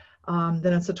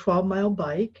 Then it's a 12-mile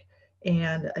bike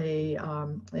and a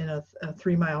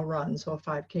 3-mile run, so a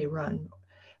 5K run.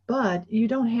 But you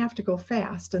don't have to go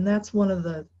fast. And that's one of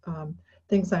the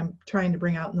things I'm trying to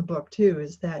bring out in the book too,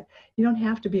 is that you don't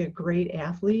have to be a great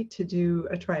athlete to do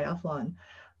a triathlon.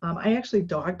 I actually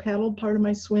dog paddled part of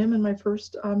my swim in my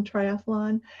first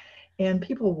triathlon, and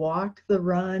people walk the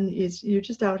run. You're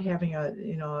just out having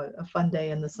a fun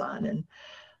day in the sun. And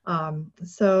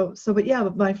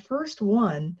but my first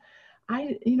one,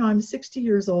 I'm 60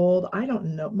 years old. I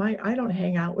don't know, I don't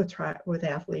hang out with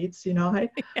athletes. I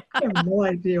have no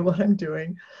idea what I'm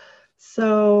doing.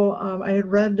 So I had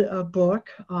read a book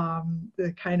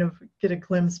to kind of get a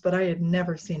glimpse, but I had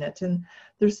never seen it. And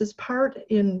there's this part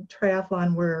in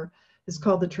triathlon where it's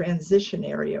called the transition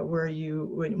area, where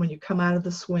when you come out of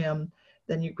the swim,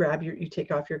 then you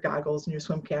take off your goggles and your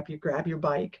swim cap, you grab your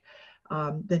bike,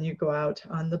 then you go out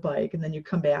on the bike, and then you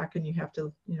come back and you have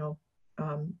to,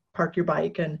 park your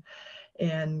bike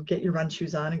and get your run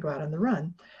shoes on and go out on the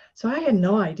run. So I had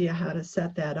no idea how to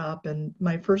set that up. And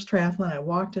my first triathlon, I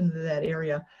walked into that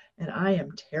area and I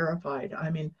am terrified. I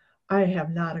mean, I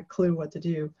have not a clue what to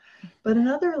do. But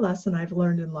another lesson I've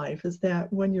learned in life is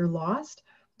that when you're lost,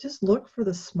 just look for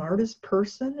the smartest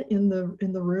person in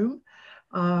the room,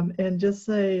 and just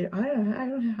say, I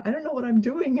don't know what I'm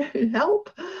doing, help.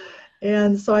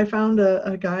 And so I found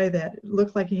a guy that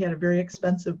looked like he had a very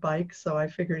expensive bike. So I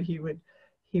figured he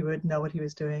would know what he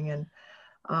was doing. And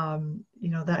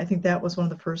I think that was one of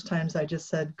the first times I just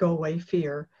said, go away,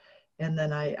 fear. And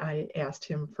then I asked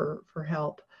him for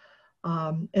help.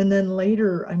 And then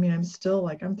later, I'm still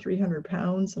I'm 300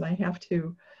 pounds and I have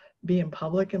to be in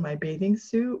public in my bathing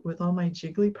suit with all my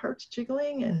jiggly parts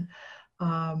jiggling. And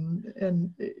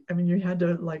you had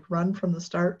to run from the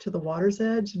start to the water's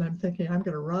edge. And I'm thinking I'm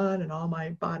going to run and all my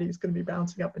body is going to be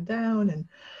bouncing up and down. And,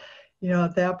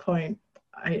 at that point,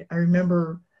 I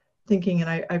remember thinking,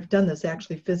 and I've done this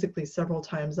actually physically several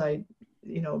times. I,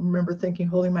 remember thinking,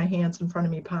 holding my hands in front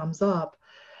of me, palms up.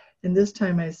 And this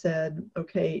time I said,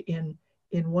 okay, in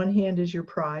one hand is your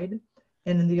pride,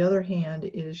 and in the other hand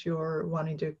is your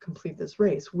wanting to complete this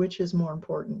race. Which is more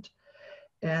important?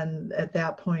 And at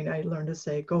that point, I learned to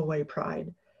say, go away,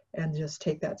 pride, and just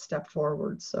take that step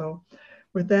forward. So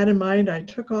with that in mind, I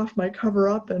took off my cover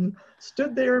up and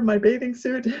stood there in my bathing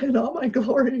suit in all my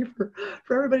glory for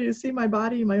everybody to see my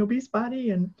body, my obese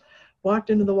body, and walked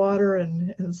into the water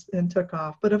and took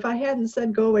off. But if I hadn't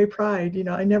said, go away, pride,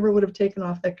 I never would have taken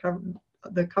off the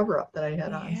cover up that I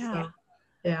had on. So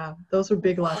yeah, those were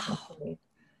big lessons for me.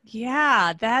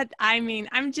 Yeah,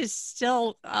 I'm just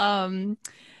still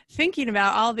thinking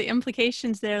about all the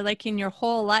implications there, in your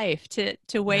whole life,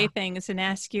 to weigh things and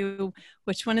ask you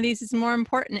which one of these is more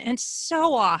important. And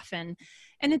so often,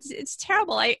 and it's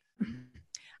terrible.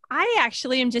 I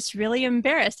actually am just really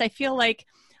embarrassed. I feel like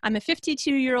I'm a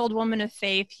 52-year-old woman of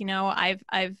faith. I've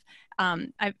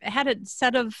had a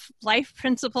set of life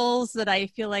principles that I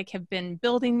feel like have been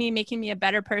building me, making me a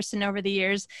better person over the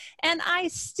years. And I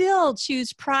still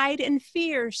choose pride and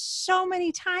fear so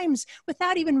many times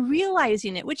without even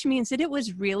realizing it, which means that it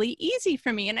was really easy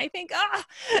for me. And I think,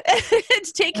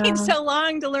 it's taking so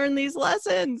long to learn these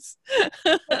lessons.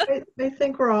 I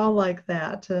think we're all like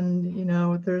that. And,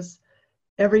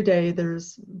 every day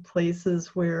there's places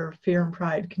where fear and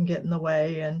pride can get in the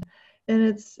way. And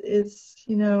it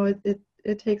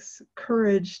takes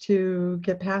courage to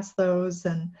get past those,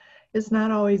 and it's not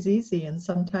always easy. And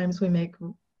sometimes we make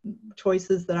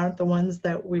choices that aren't the ones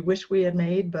that we wish we had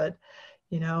made, but,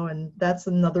 and that's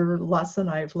another lesson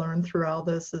I've learned through all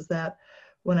this, is that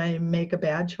when I make a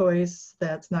bad choice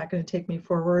that's not going to take me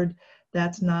forward,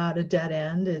 that's not a dead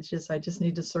end. It's just, I just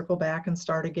need to circle back and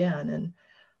start again. And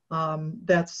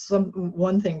that's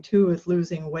one thing too with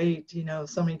losing weight.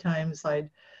 So many times I'd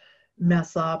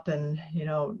mess up and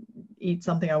eat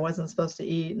something I wasn't supposed to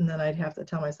eat, and then I'd have to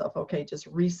tell myself, okay, just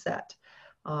reset.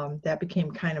 That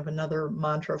became kind of another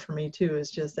mantra for me too, is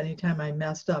just anytime I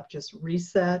messed up, just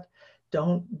reset.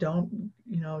 Don't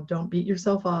beat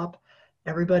yourself up.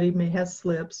 Everybody may have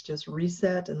slips, just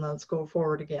reset and let's go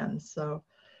forward again. So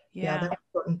yeah, that's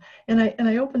important. And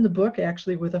I opened the book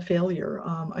actually with a failure.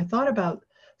 I thought about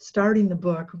starting the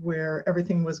book where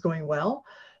everything was going well,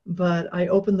 but I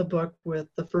opened the book with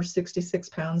the first 66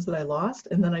 pounds that I lost,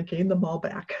 and then I gained them all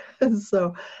back.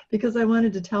 So, because I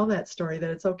wanted to tell that story,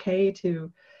 that it's okay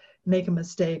to make a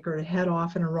mistake or to head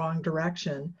off in a wrong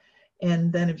direction,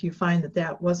 And then if you find that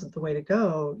that wasn't the way to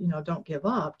go, don't give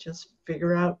up, just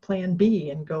figure out plan B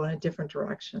and go in a different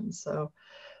direction. So,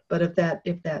 but if that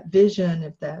vision,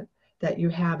 if that you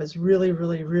have is really,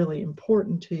 really, really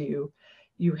important to you,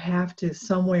 you have to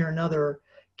some way or another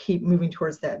keep moving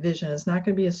towards that vision. It's not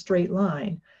going to be a straight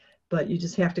line, but you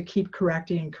just have to keep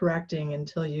correcting and correcting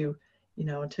until you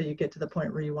get to the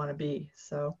point where you want to be.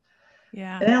 So,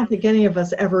 Yeah. and I don't think any of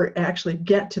us ever actually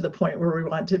get to the point where we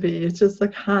want to be. It's just a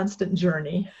constant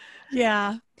journey.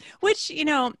 Yeah. Which,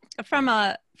 from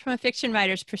a fiction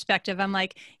writer's perspective, I'm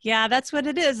like, yeah, that's what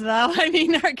it is though. I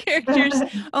mean, our characters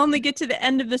only get to the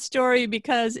end of the story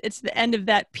because it's the end of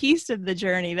that piece of the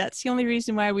journey. That's the only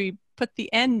reason why we put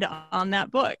the end on that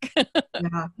book.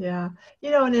 Yeah.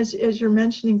 And as you're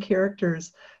mentioning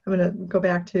characters, I'm going to go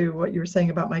back to what you were saying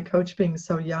about my coach being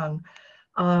so young.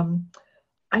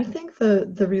 I think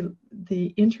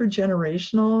the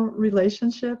intergenerational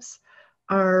relationships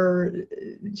are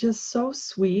just so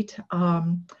sweet.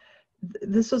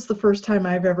 This was the first time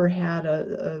I've ever had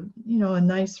a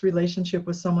nice relationship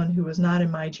with someone who was not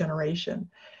in my generation,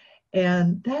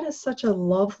 and that is such a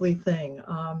lovely thing.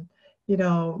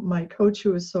 My coach,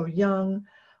 who is so young,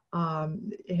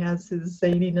 has his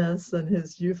zaniness and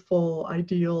his youthful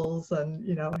ideals,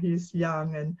 and he's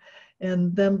young,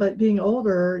 and then, but being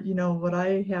older, what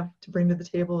I have to bring to the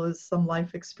table is some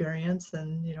life experience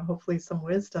and hopefully some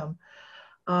wisdom.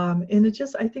 And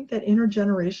I think that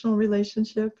intergenerational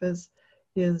relationship is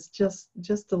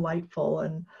just delightful.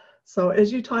 And so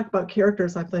as you talk about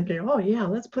characters, I'm thinking, oh yeah,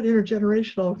 let's put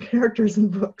intergenerational characters in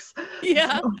books.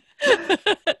 Yeah. So.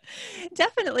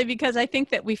 Definitely, because I think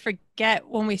that we forget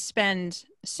when we spend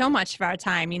so much of our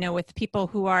time, with people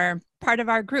who are part of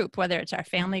our group, whether it's our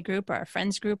family group or our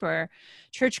friends group or our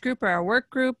church group or our work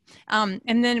group. And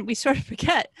then we sort of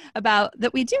forget about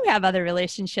that we do have other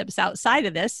relationships outside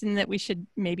of this, and that we should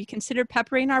maybe consider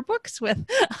peppering our books with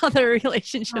other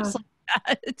relationships like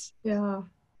that. Yeah.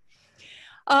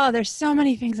 Oh, there's so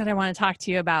many things that I want to talk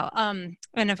to you about.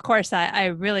 And of course, I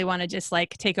really want to just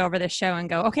take over the show and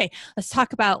go, okay, let's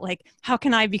talk about how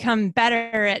can I become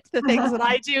better at the things that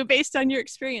I do based on your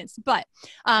experience. But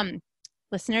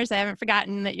listeners, I haven't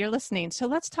forgotten that you're listening. So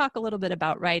let's talk a little bit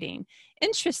about writing.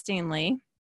 Interestingly,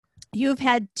 you've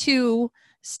had 2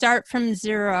 start from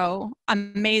zero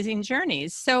amazing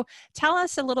journeys. So tell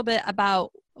us a little bit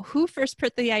about who first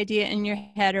put the idea in your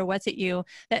head, or what's it you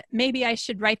that maybe I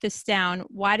should write this down?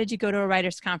 Why did you go to a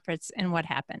writer's conference, and what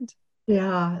happened?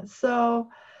 Yeah. So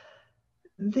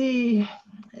there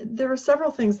were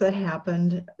several things that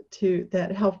happened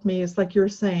that helped me. It's like you're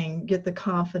saying, get the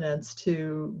confidence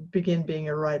to begin being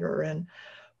a writer. And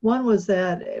one was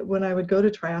that when I would go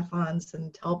to triathlons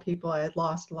and tell people I had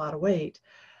lost a lot of weight,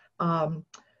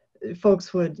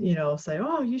 folks would, say,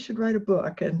 oh, you should write a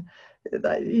book. And,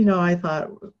 I thought,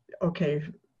 okay,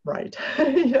 right.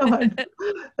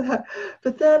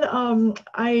 But then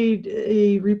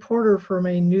a reporter from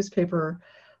a newspaper,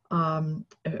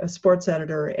 a sports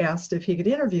editor, asked if he could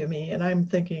interview me. And I'm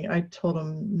thinking, I told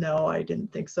him, no, I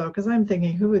didn't think so. Because I'm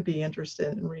thinking, who would be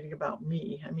interested in reading about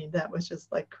me? I mean, that was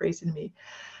just crazy to me.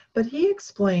 But he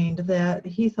explained that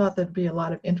he thought there'd be a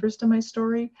lot of interest in my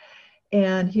story.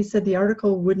 And he said the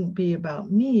article wouldn't be about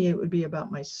me, it would be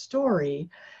about my story,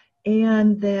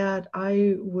 and that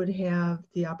I would have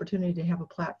the opportunity to have a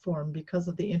platform because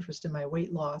of the interest in my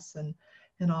weight loss and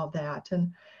all that.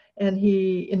 And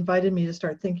he invited me to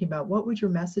start thinking about what would your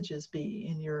messages be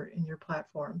in your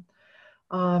platform.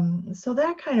 So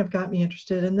that kind of got me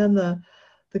interested. And then the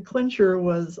clincher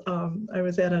was I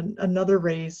was at another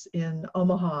race in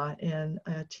Omaha, and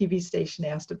a TV station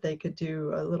asked if they could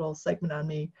do a little segment on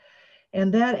me.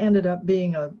 And that ended up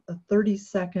being a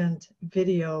 30-second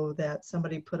video that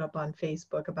somebody put up on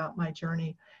Facebook about my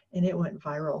journey, and it went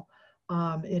viral.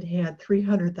 It had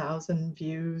 300,000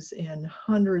 views and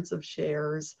hundreds of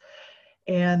shares.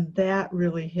 And that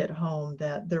really hit home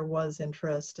that there was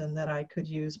interest and that I could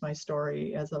use my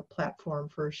story as a platform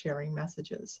for sharing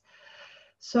messages.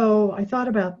 So I thought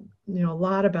about, a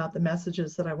lot about the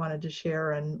messages that I wanted to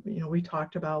share. And, we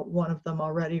talked about one of them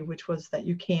already, which was that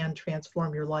you can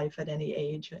transform your life at any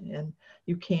age, and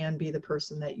you can be the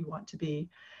person that you want to be.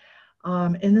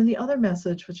 And then the other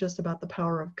message was just about the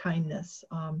power of kindness.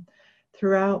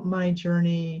 Throughout my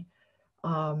journey,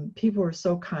 people were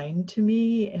so kind to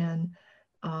me, and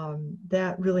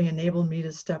that really enabled me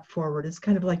to step forward. It's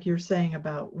kind of like you're saying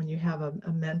about when you have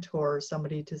a mentor or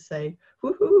somebody to say,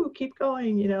 woohoo, keep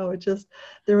going.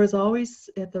 There was always,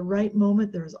 at the right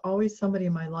moment, there was always somebody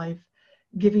in my life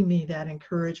giving me that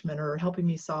encouragement or helping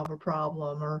me solve a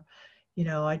problem. Or,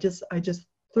 I just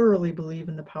thoroughly believe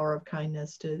in the power of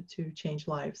kindness to change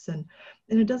lives. And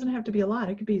it doesn't have to be a lot.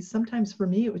 It could be, sometimes for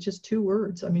me, it was just 2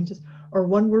 words. I mean, just, or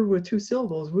 1 word with 2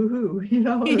 syllables, woohoo,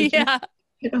 Yeah.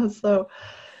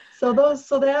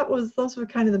 those were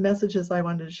kind of the messages I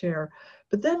wanted to share.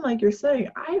 But then, like you're saying,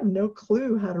 I have no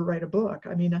clue how to write a book.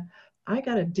 I mean, I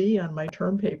got a D on my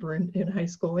term paper in high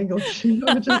school English,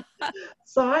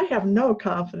 so I have no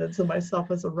confidence in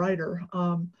myself as a writer.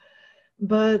 And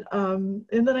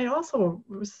then I also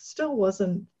still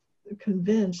wasn't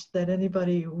convinced that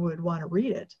anybody would want to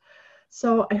read it.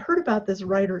 So I heard about this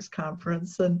writers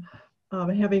conference, and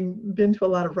having been to a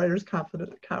lot of writers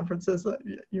conferences,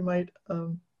 you might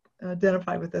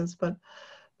identify with this, but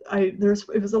it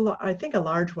was I think a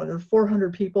large one. There were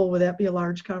 400 people. Would that be a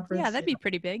large conference? Yeah, that'd be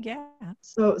pretty big. Yeah.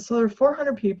 So there are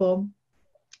 400 people,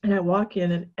 and I walk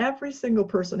in, and every single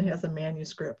person has a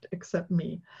manuscript except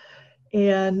me.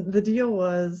 And the deal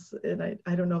was, and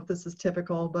I don't know if this is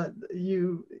typical, but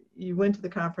you went to the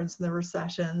conference and there were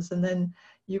sessions, and then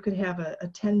you could have a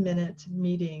 10-minute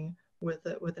meeting with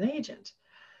an agent.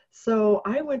 So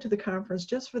I went to the conference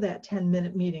just for that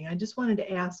 10-minute meeting. I just wanted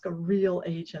to ask a real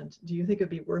agent, do you think it'd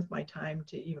be worth my time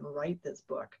to even write this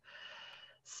book?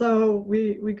 So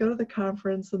we go to the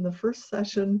conference, and the first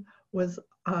session was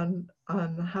on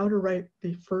how to write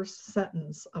the first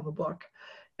sentence of a book.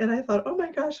 And I thought, oh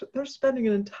my gosh, they're spending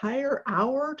an entire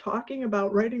hour talking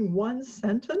about writing 1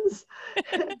 sentence.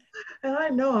 And I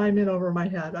know I'm in over my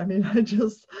head. I mean,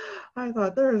 I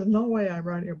thought, there is no way I'm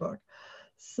writing a book.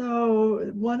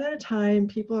 So one at a time,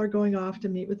 people are going off to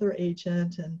meet with their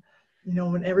agent. And,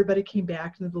 when everybody came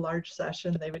back into the large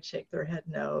session, they would shake their head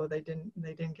no, they didn't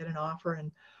get an offer.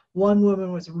 And one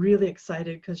woman was really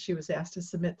excited because she was asked to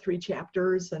submit 3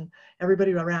 chapters, and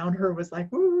everybody around her was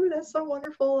like, "Ooh, that's so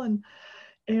wonderful." And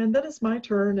then it's my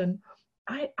turn, and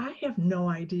I have no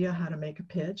idea how to make a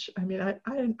pitch. I mean,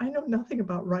 I know nothing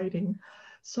about writing.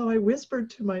 So I whispered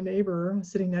to my neighbor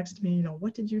sitting next to me,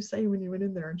 what did you say when you went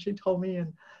in there? And she told me,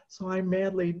 and so I'm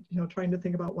madly, trying to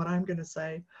think about what I'm going to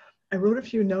say. I wrote a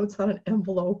few notes on an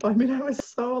envelope. I mean, I was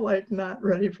so not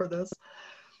ready for this.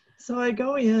 So I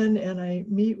go in and I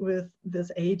meet with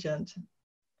this agent,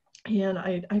 and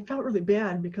I felt really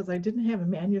bad because I didn't have a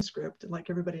manuscript like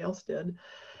everybody else did.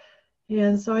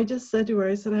 And so I just said to her,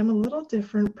 I said, I'm a little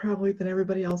different probably than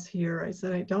everybody else here. I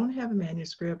said, I don't have a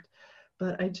manuscript,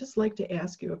 but I'd just like to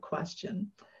ask you a question.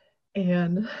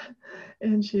 And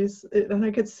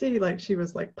I could see she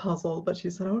was puzzled, but she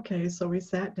said, okay. So we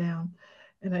sat down,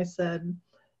 and I said,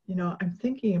 I'm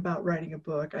thinking about writing a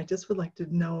book. I just would like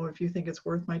to know if you think it's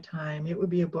worth my time. It would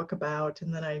be a book about,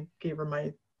 and then I gave her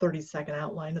my 30-second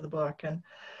outline of the book. And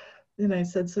then I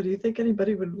said, so do you think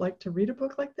anybody would like to read a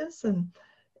book like this?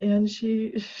 And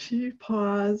she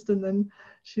paused, and then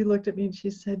she looked at me and she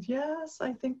said, yes,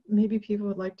 I think maybe people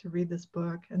would like to read this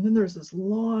book. And then there's this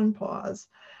long pause.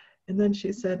 And then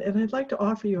she said, and I'd like to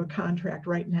offer you a contract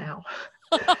right now.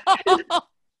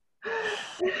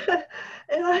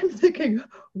 And I'm thinking,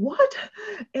 what?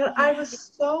 And I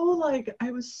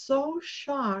was so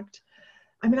shocked.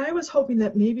 I mean, I was hoping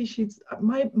that maybe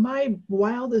my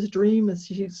wildest dream is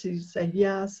she'd say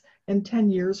yes, and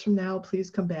 10 years from now, please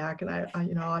come back,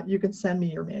 and you can send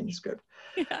me your manuscript.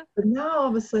 Yeah. But now all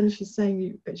of a sudden she's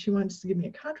saying she wants to give me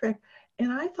a contract,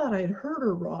 and I thought I had heard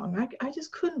her wrong. I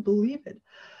just couldn't believe it.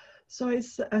 So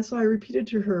I repeated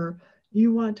to her,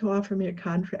 you want to offer me a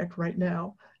contract right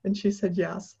now? And she said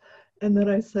yes. And then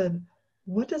I said,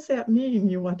 what does that mean,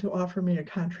 you want to offer me a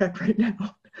contract right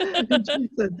now? And she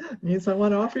said, means I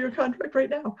want to offer you a contract right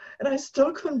now. And I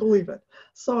still couldn't believe it.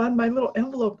 So on my little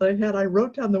envelope that I had, I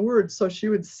wrote down the words so she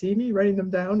would see me writing them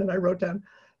down. And I wrote down,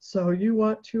 so you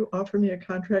want to offer me a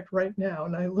contract right now?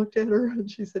 And I looked at her and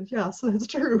she said, yes, that's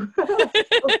true.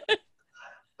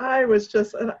 I was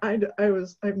just, and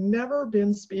I've never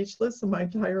been speechless in my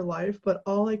entire life, but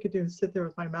all I could do is sit there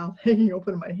with my mouth hanging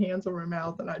open, my hands over my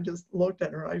mouth, and I just looked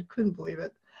at her. I couldn't believe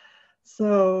it.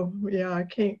 So yeah, I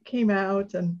came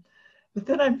out, but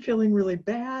then I'm feeling really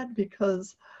bad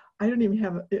because I don't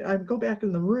even I go back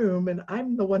in the room, and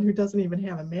I'm the one who doesn't even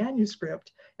have a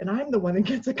manuscript, and I'm the one that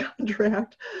gets a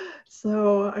contract.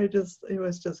 So it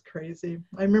was just crazy.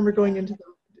 I remember going into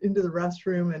the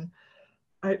restroom, and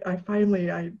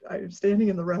I'm standing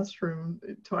in the restroom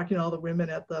talking to all the women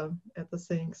at the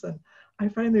sinks, and I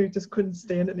finally just couldn't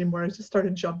stand it anymore. I just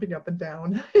started jumping up and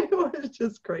down. It was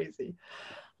just crazy.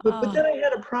 But then I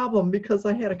had a problem because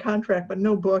I had a contract, but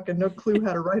no book and no clue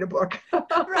how to write a book.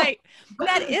 Right.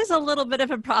 That is a little bit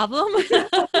of a problem.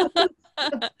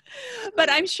 But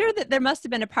I'm sure that there must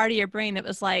have been a part of your brain that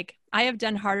was like, I have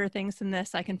done harder things than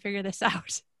this. I can figure this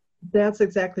out. That's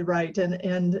exactly right.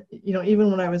 And even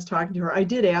when I was talking to her, I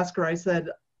did ask her, I said,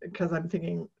 because I'm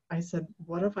thinking, I said,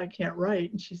 what if I can't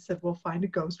write? And she said, well, find a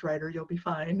ghostwriter, you'll be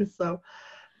fine. So,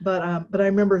 but I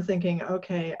remember thinking,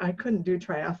 okay, I couldn't do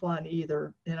triathlon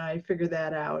either. And I figured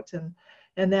that out.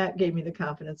 And that gave me the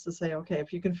confidence to say, okay,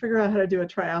 if you can figure out how to do a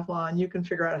triathlon, you can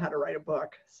figure out how to write a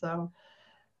book. So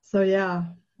yeah,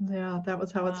 that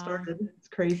was how it started. It's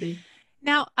crazy.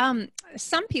 Now,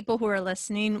 some people who are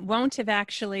listening won't have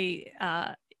actually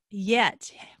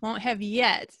won't have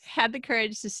yet had the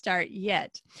courage to start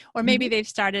yet. Or maybe they've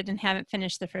started and haven't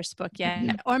finished the first book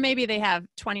yet. Or maybe they have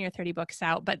 20 or 30 books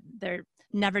out, but they're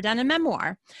never done a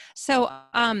memoir. So,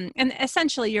 and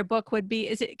essentially your book would be,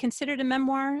 is it considered a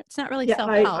memoir? It's not really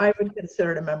self-help. I would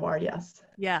consider it a memoir, yes.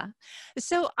 Yeah.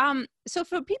 So, so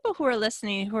for people who are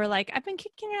listening, who are like, I've been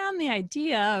kicking around the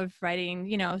idea of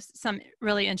writing, some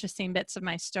really interesting bits of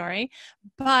my story,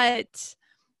 but,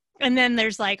 and then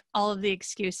there's like all of the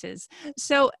excuses.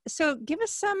 So give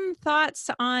us some thoughts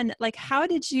on like, how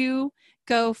did you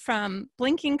go from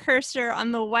blinking cursor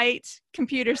on the white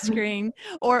computer screen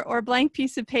or blank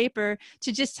piece of paper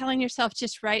to just telling yourself,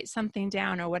 just write something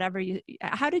down or whatever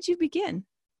how did you begin?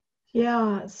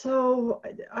 Yeah, so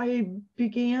I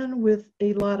began with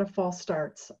a lot of false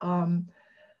starts.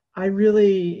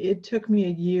 It took me a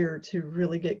year to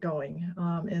really get going.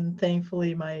 And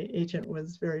thankfully my agent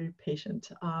was very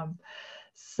patient.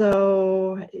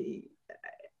 So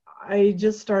I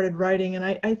just started writing, and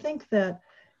I think that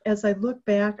as I look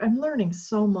back, I'm learning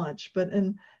so much,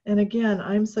 and again,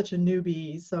 I'm such a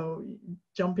newbie, so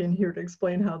jump in here to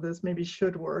explain how this maybe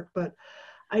should work, but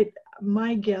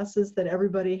my guess is that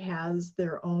everybody has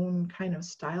their own kind of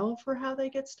style for how they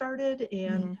get started,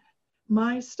 and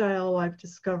my style I've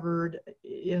discovered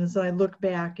is I look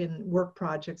back in work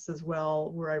projects as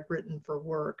well, where I've written for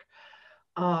work.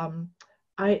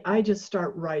 I just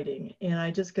start writing, and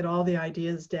I just get all the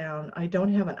ideas down. I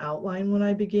don't have an outline when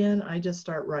I begin. I just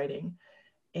start writing.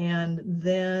 And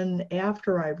then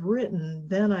after I've written,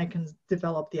 then I can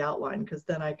develop the outline, because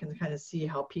then I can kind of see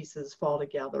how pieces fall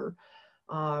together.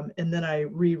 And then I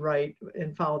rewrite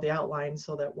and follow the outline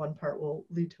so that one part will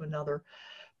lead to another.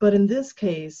 But in this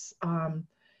case,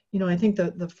 I think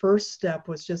the first step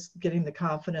was just getting the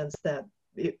confidence that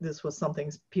this was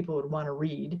something people would want to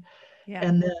read. Yeah.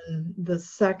 And then the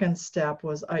second step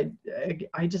was I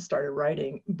just started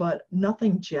writing, but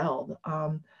nothing gelled.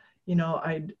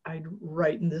 I'd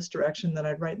write in this direction, then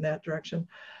I'd write in that direction.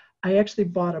 I actually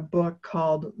bought a book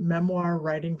called Memoir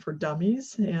Writing for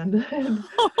Dummies, and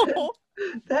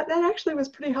that actually was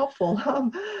pretty helpful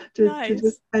to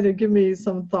just kind of give me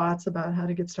some thoughts about how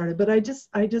to get started. But I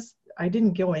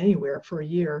didn't go anywhere for a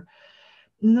year.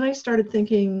 And then I started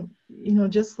thinking,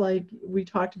 just like we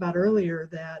talked about earlier,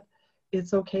 that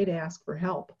it's okay to ask for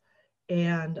help.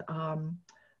 And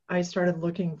I started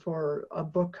looking for a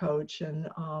book coach and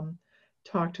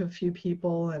talked to a few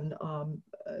people, and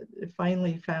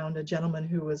finally found a gentleman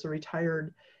who was a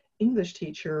retired English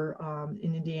teacher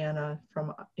in Indiana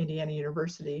from Indiana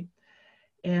University,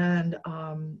 and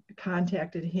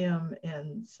contacted him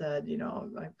and said,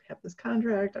 I have this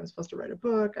contract, I'm supposed to write a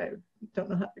book, I don't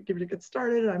know how to get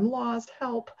started, I'm lost,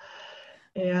 help.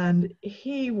 And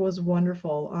he was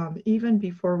wonderful. Even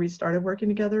before we started working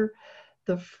together,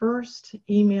 the first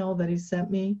email that he sent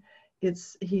me,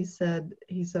 he said,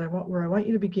 where I want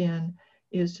you to begin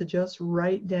is to just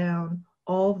write down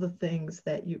all the things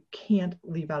that you can't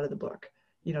leave out of the book.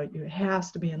 It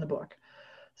has to be in the book.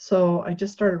 So I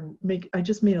just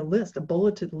made a list, a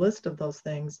bulleted list of those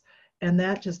things, and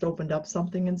that just opened up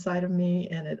something inside of me,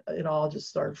 and it all just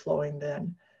started flowing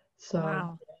then. So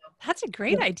wow. That's a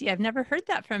great idea. I've never heard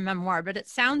that from a memoir, but it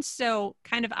sounds so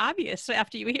kind of obvious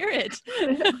after you hear it.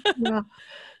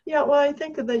 Yeah. Well, I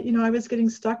think that, I was getting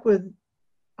stuck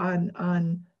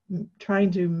on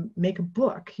trying to make a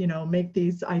book, make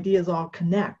these ideas all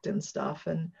connect and stuff.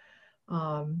 And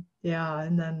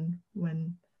and then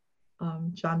when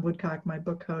John Woodcock, my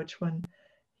book coach, when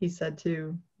he said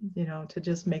to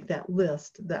just make that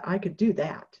list, that I could do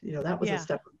that, that was a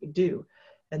step we could do.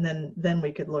 And then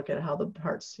we could look at how the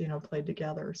parts, played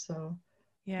together. So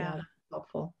yeah,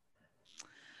 helpful.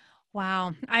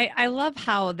 Wow. I love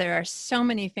how there are so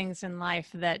many things in life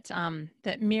that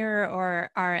that mirror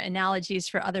or are analogies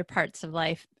for other parts of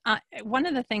life. One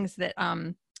of the things that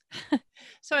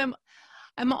so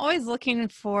I'm always looking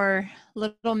for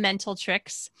little mental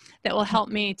tricks that will help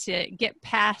me to get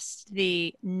past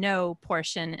the no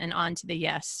portion and onto the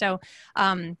yes. So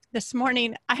this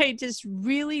morning, I just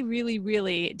really, really,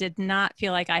 really did not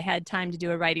feel like I had time to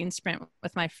do a writing sprint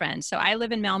with my friend. So I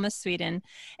live in Malmö, Sweden,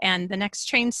 and the next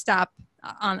train stop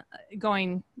on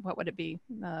going, what would it be,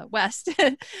 west,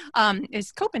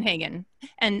 is Copenhagen.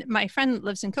 And my friend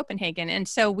lives in Copenhagen. And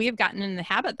so we've gotten in the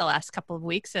habit the last couple of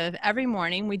weeks of every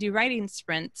morning we do writing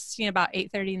sprints, about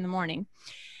 8:30 in the morning.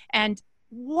 And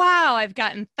wow, I've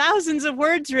gotten thousands of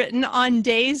words written on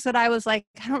days that I was like,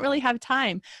 I don't really have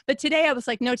time. But today I was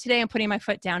like, no, today I'm putting my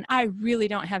foot down. I really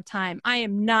don't have time. I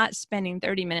am not spending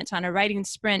 30 minutes on a writing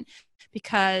sprint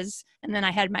because, and then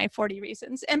I had my 40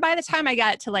 reasons. And by the time I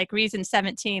got to like reason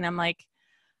 17, I'm like,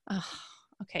 oh,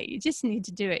 okay, you just need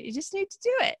to do it. You just need to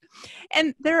do it.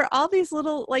 And there are all these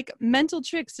little like mental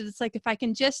tricks. It's like, if I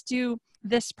can just do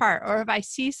this part, or if I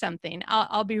see something,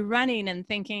 I'll be running and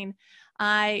thinking,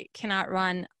 I cannot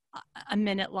run a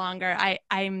minute longer.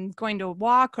 I'm going to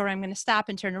walk, or I'm going to stop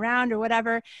and turn around or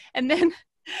whatever. And then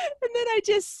I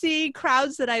just see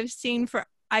crowds that I've seen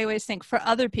I always think for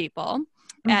other people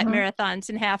at marathons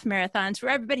and half marathons,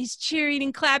 where everybody's cheering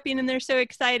and clapping and they're so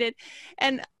excited.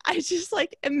 And I just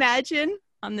like imagine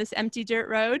on this empty dirt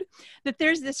road that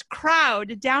there's this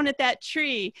crowd down at that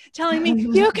tree telling me,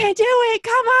 you can do it.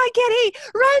 Come on, Kitty,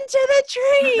 run to the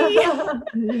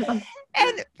tree. Yeah.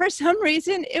 And for some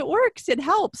reason it works, it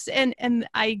helps. And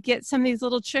I get some of these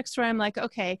little tricks where I'm like,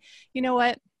 okay, you know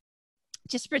what?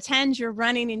 Just pretend you're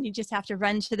running and you just have to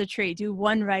run to the tree, do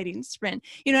one writing sprint,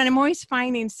 and I'm always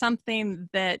finding something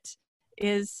that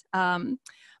is,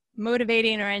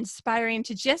 motivating or inspiring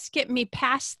to just get me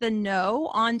past the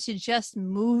no onto just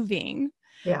moving.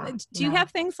 Yeah. Do you have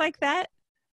things like that?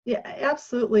 Yeah,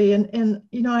 absolutely. And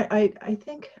I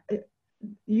think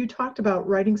you talked about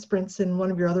writing sprints in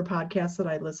one of your other podcasts that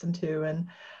I listened to.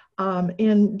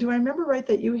 And do I remember right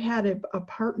that you had a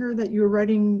partner that you were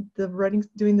doing the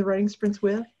writing sprints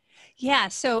with? Yeah.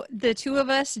 So the two of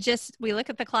us we look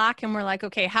at the clock and we're like,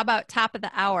 okay, how about top of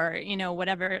the hour,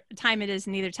 whatever time it is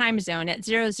in either time zone at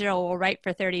 00, we'll write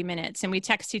for 30 minutes, and we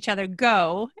text each other,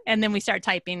 go. And then we start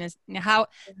typing not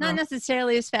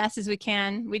necessarily as fast as we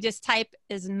can. We just type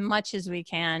as much as we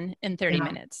can in 30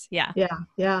 minutes. Yeah. Yeah.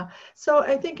 Yeah. So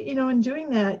I think, in doing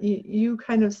that, you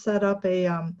kind of set up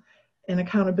an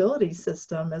accountability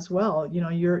system as well.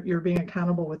 You're being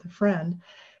accountable with a friend.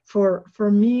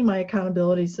 For me, my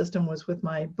accountability system was with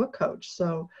my book coach.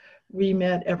 So we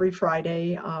met every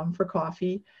Friday for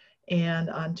coffee. And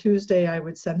on Tuesday, I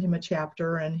would send him a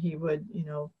chapter, and he would,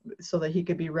 so that he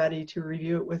could be ready to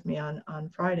review it with me on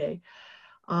Friday.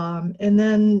 And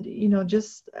then,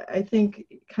 I think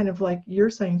kind of like you're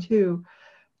saying too,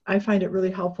 I find it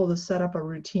really helpful to set up a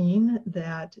routine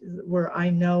where I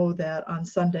know that on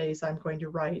Sundays I'm going to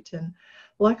write. And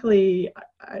luckily,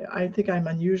 I think I'm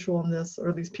unusual in this, or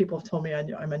at least people have told me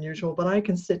I'm unusual, but I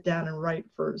can sit down and write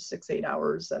for 6-8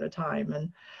 hours at a time.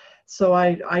 And so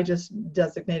I just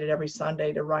designated every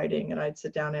Sunday to writing, and I'd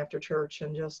sit down after church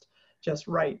and just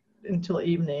write until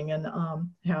evening, and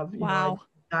have, I'd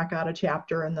knock out a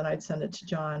chapter, and then I'd send it to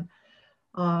John.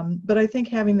 But I think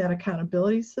having that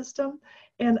accountability system,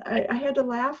 and I had to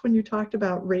laugh when you talked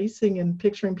about racing and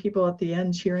picturing people at the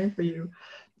end cheering for you.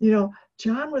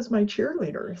 John was my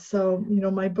cheerleader. So,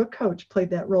 my book coach played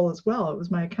that role as well. He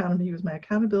was my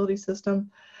accountability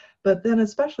system. But then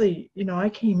especially, I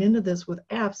came into this with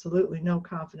absolutely no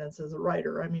confidence as a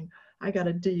writer. I mean, I got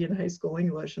a D in high school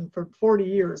English, and for 40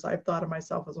 years, I've thought of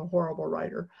myself as a horrible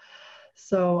writer.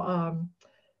 So,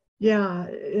 yeah.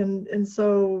 And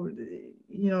so,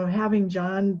 having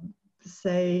John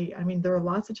say, I mean, there were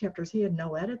lots of chapters he had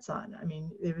no edits on. I mean,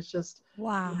 it was just,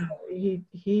 wow.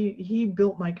 He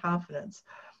built my confidence.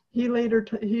 He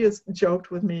has joked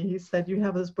with me. He said, you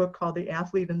have this book called The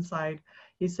Athlete Inside.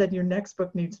 He said, your next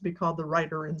book needs to be called The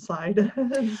Writer Inside.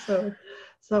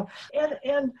 so,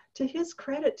 and to his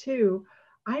credit too,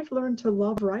 I've learned to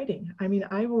love writing. I mean,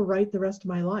 I will write the rest of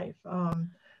my life.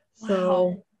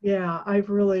 So yeah, I've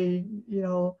really,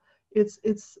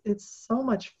 it's so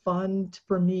much fun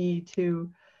for me to,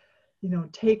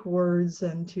 take words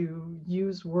and to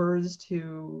use words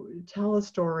to tell a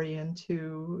story and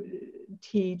to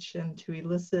teach and to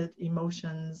elicit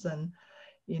emotions. And,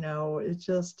 it's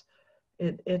just,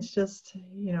 I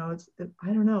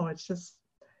don't know,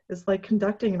 it's like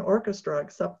conducting an orchestra,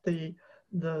 except the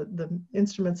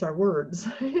instruments are words,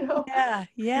 Yeah.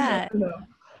 Yeah.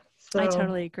 So, I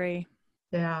totally agree.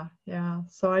 Yeah.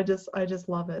 So I just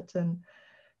love it.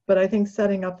 But I think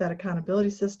setting up that accountability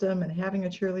system and having a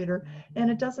cheerleader, and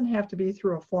it doesn't have to be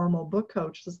through a formal book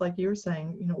coach, just like you were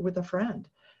saying, with a friend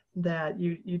that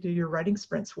you do your writing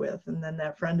sprints with, and then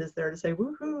that friend is there to say,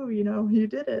 woohoo, you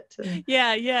did it. And,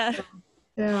 yeah.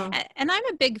 Yeah. And I'm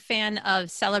a big fan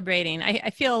of celebrating. I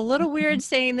feel a little weird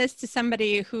saying this to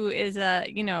somebody who is a,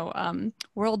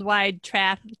 worldwide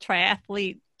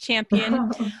triathlete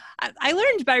champion. I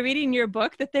learned by reading your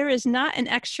book that there is not an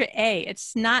extra A.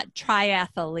 It's not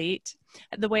triathlete,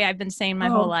 the way I've been saying my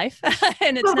whole life.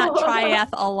 And it's not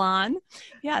triathlon.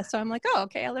 Yeah, so I'm like, oh,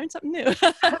 okay, I learned something new.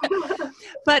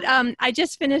 But I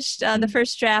just finished the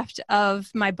first draft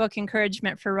of my book,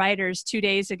 Encouragement for Writers, 2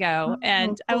 days ago.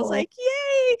 And I was like,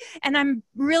 yay! And I'm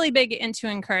really big into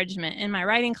encouragement in my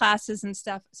writing classes and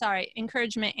stuff. Sorry,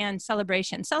 encouragement and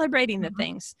celebration, celebrating the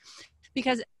things.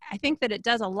 Because I think that it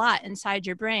does a lot inside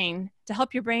your brain to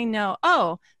help your brain know,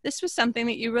 oh, this was something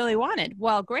that you really wanted.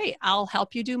 Well, great. I'll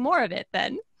help you do more of it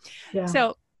then. Yeah.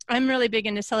 So I'm really big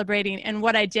into celebrating. And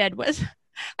what I did was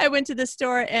I went to the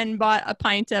store and bought a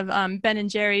pint of Ben and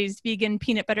Jerry's vegan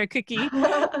peanut butter cookie.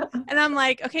 And I'm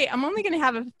like, okay, I'm only going to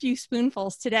have a few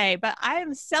spoonfuls today, but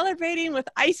I'm celebrating with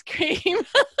ice cream.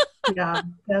 Yeah,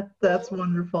 that's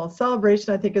wonderful.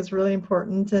 Celebration, I think, is really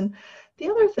important. And the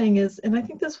other thing is, and I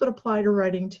think this would apply to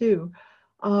writing too,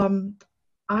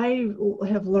 I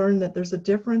have learned that there's a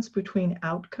difference between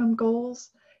outcome goals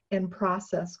and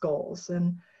process goals.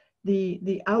 And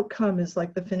the outcome is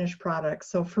like the finished product.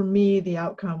 So for me, the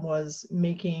outcome was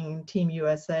making Team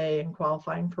USA and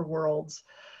qualifying for Worlds.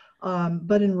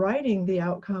 But in writing, the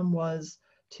outcome was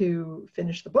to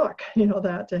finish the book,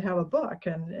 that to have a book.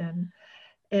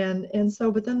 And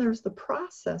so, but then there's the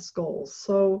process goals.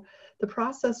 So the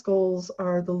process goals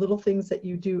are the little things that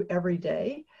you do every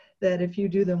day that if you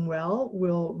do them well,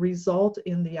 will result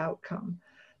in the outcome.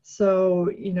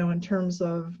 So, in terms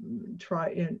of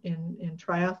in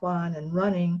triathlon and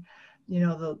running,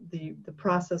 the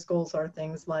process goals are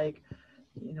things like,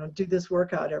 do this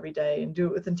workout every day and do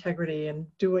it with integrity and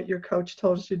do what your coach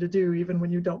tells you to do, even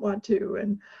when you don't want to.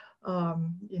 And,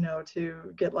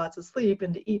 to get lots of sleep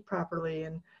and to eat properly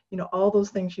and, all those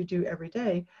things you do every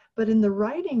day. But in the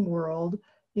writing world,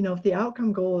 if the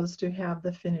outcome goal is to have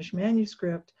the finished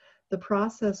manuscript, the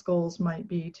process goals might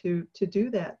be to do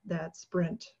that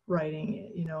sprint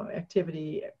writing,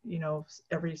 activity,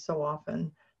 every so often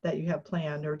that you have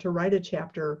planned, or to write a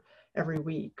chapter every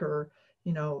week, or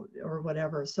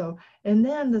whatever. So, and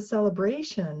then the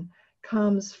celebration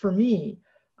comes, for me,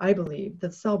 I believe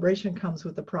that celebration comes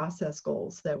with the process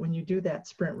goals, that when you do that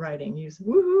sprint writing, you say,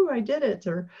 woohoo, I did it.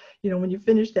 Or, when you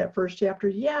finish that first chapter,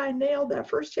 yeah, I nailed that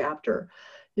first chapter,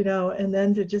 and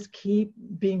then to just keep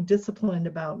being disciplined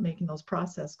about making those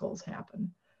process goals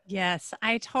happen. Yes,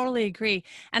 I totally agree.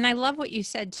 And I love what you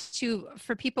said too,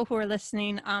 for people who are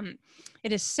listening.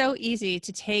 It is so easy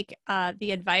to take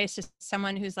the advice of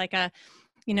someone who's like a,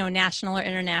 national or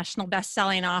international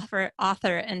best-selling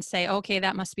author and say, okay,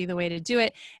 that must be the way to do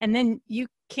it. And then you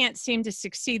can't seem to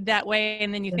succeed that way.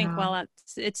 And then you think, well,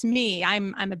 it's me.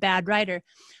 I'm a bad writer.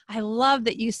 I love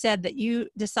that you said that you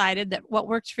decided that what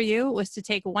worked for you was to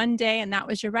take one day and that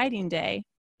was your writing day.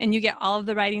 And you get all of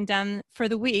the writing done for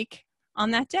the week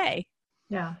on that day.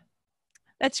 Yeah.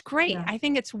 That's great. Yeah. I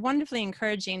think it's wonderfully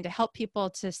encouraging to help people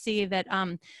to see that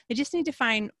they just need to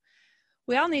find,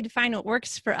 we all need to find what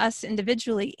works for us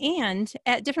individually and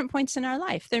at different points in our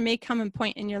life. There may come a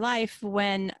point in your life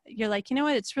when you're like, you know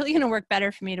what, it's really going to work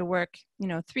better for me to work,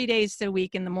 3 days a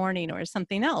week in the morning or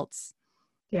something else.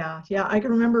 Yeah. I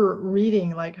can remember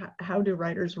reading, like, how do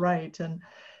writers write? And,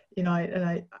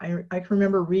 I can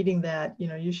remember reading that,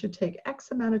 you should take X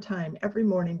amount of time every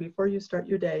morning before you start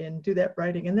your day and do that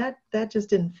writing. And that just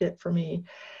didn't fit for me.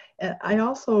 And I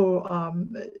also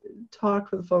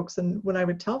talked with folks, and when I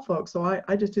would tell folks, so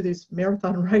I just do these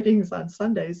marathon writings on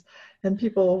Sundays, and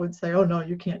people would say, oh, no,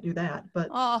 you can't do that. But,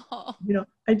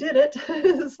 I did it.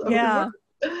 So yeah.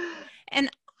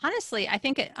 And honestly, I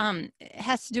think it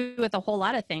has to do with a whole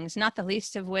lot of things, not the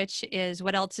least of which is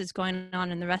what else is going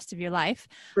on in the rest of your life.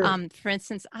 Sure. For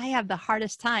instance, I have the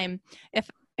hardest time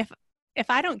if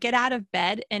I don't get out of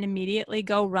bed and immediately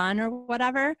go run or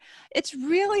whatever, it's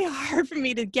really hard for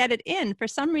me to get it in. For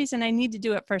some reason, I need to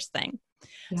do it first thing.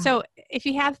 Yeah. So if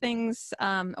you have things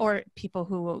or people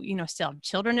who, still have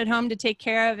children at home to take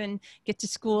care of and get to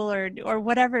school or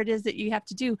whatever it is that you have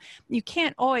to do, you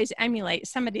can't always emulate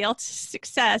somebody else's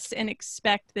success and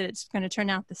expect that it's going to turn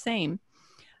out the same.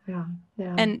 Yeah.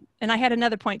 And I had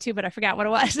another point too, but I forgot what it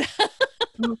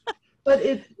was. But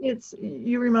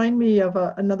you remind me of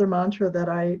another mantra that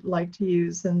I like to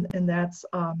use, and that's,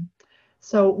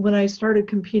 so when I started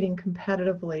competing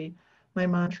competitively, my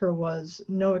mantra was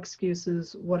no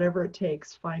excuses, whatever it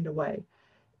takes, find a way.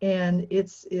 And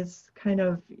it's kind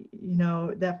of,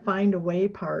 that find a way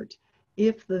part.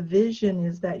 If the vision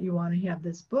is that you want to have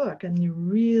this book and you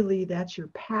really, that's your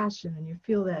passion and you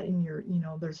feel that in your,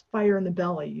 there's fire in the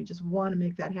belly, you just want to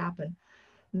make that happen,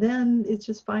 then it's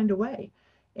just find a way.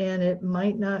 And it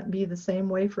might not be the same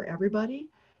way for everybody.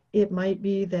 It might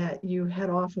be that you head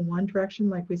off in one direction,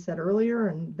 like we said earlier,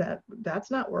 and that's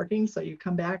not working. So you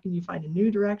come back and you find a new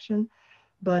direction.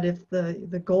 But if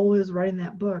the goal is writing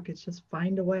that book, it's just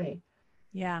find a way.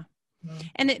 Yeah. Um,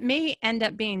 And it may end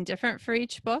up being different for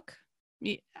each book.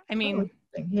 I mean,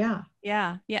 yeah.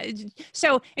 yeah.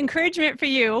 So encouragement for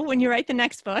you when you write the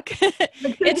next book.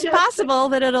 It's possible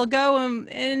that it'll go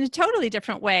in a totally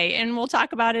different way. And we'll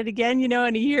talk about it again, in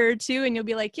a year or two, and you'll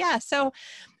be like, yeah, so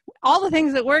all the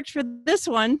things that worked for this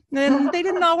one, then they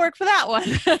didn't all work for that one.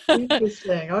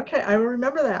 Interesting. Okay, I will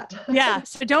remember that. Yeah.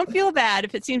 So don't feel bad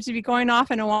if it seems to be going off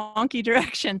in a wonky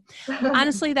direction.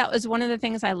 Honestly, that was one of the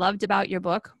things I loved about your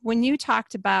book. When you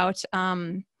talked about,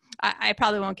 I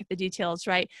probably won't get the details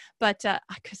right, but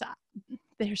because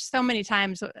there's so many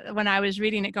times when I was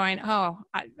reading it going, oh,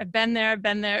 I've been there.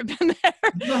 And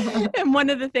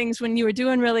one of the things when you were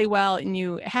doing really well and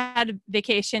you had a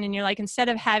vacation and you're like, instead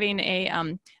of having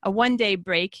a 1-day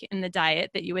break in the diet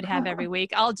that you would have every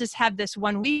week, I'll just have this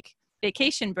 1 week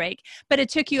vacation break. But it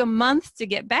took you a month to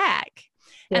get back.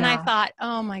 Yeah. And I thought,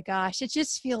 oh my gosh, it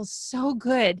just feels so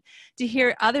good to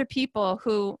hear other people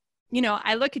who,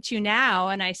 I look at you now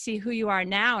and I see who you are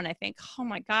now and I think, oh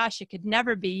my gosh, it could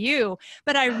never be you.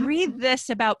 But I read this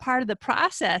about part of the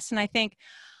process and I think,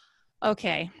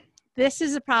 okay, this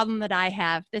is a problem that I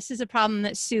have. This is a problem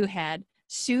that Sue had.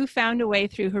 Sue found a way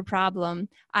through her problem.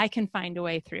 I can find a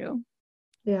way through.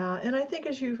 Yeah, and I think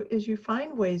as you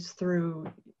find ways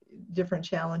through different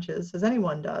challenges, as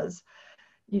anyone does,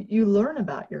 you learn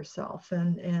about yourself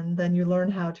and then you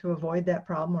learn how to avoid that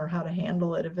problem or how to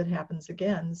handle it if it happens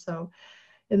again. So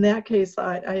in that case,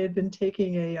 I had been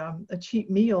taking a cheap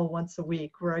meal once a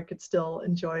week where I could still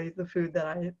enjoy the food that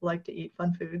I like to eat,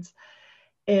 fun foods.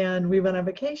 And we went on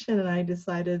vacation and I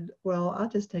decided, well, I'll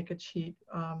just take a cheat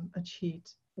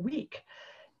week.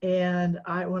 And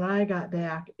when I got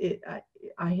back,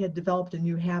 I had developed a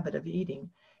new habit of eating.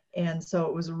 And so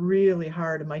it was really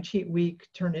hard. And my cheat week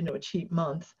turned into a cheat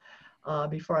month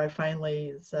before I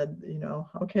finally said,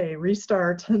 okay,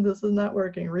 restart. This is not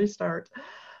working, restart.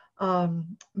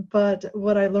 But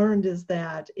what I learned is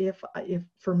that if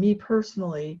for me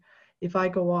personally, if I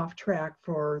go off track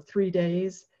for 3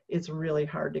 days, it's really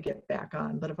hard to get back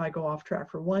on. But if I go off track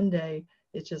for 1 day,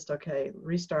 it's just, okay,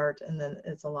 restart, and then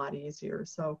it's a lot easier.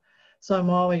 So I'm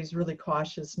always really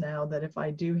cautious now that if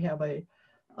I do have a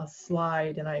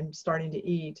slide and I'm starting to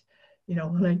eat,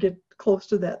 when I get close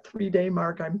to that 3-day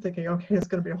mark, I'm thinking, okay, it's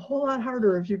going to be a whole lot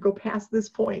harder if you go past this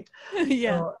point.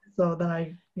 Yeah. So then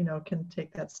I, can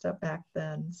take that step back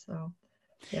then. So,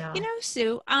 yeah.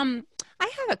 Sue, I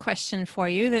have a question for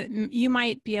you that you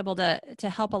might be able to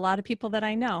help a lot of people that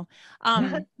I know.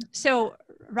 So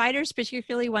writers,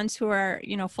 particularly ones who are,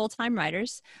 full-time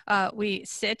writers, we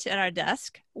sit at our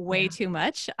desk way too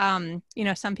much.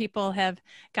 Some people have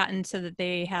gotten so that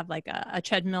they have like a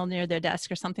treadmill near their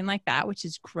desk or something like that, which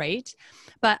is great.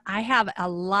 But I have a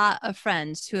lot of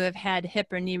friends who have had hip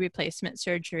or knee replacement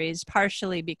surgeries,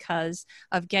 partially because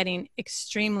of getting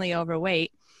extremely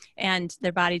overweight and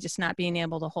their body just not being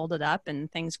able to hold it up and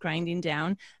things grinding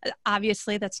down.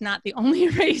 Obviously, that's not the only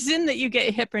reason that you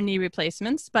get hip or knee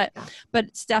replacements, but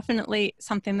it's definitely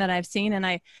something that I've seen. And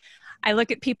I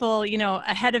look at people,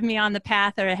 ahead of me on the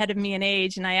path or ahead of me in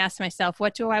age, and I ask myself,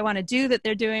 what do I want to do that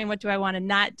they're doing? What do I want to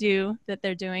not do that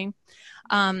they're doing?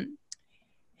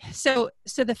 So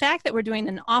the fact that we're doing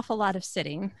an awful lot of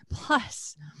sitting,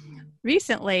 plus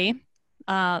recently,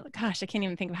 gosh, I can't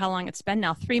even think of how long it's been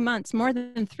now, 3 months, more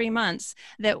than 3 months,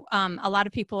 that a lot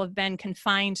of people have been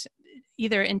confined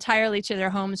either entirely to their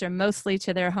homes or mostly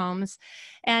to their homes.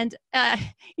 And,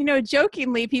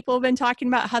 jokingly, people have been talking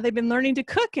about how they've been learning to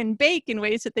cook and bake in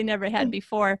ways that they never had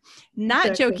before.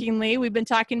 Not jokingly, we've been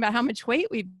talking about how much weight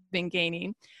we've been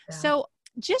gaining. Yeah. So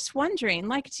just wondering,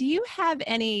 do you have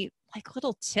any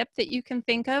little tip that you can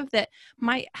think of that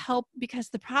might help? Because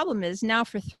the problem is now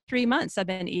for 3 months, I've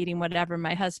been eating whatever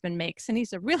my husband makes, and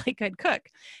he's a really good cook.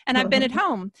 And I've been at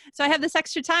home. So I have this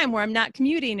extra time where I'm not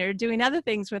commuting or doing other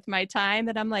things with my time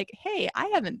that I'm like, hey, I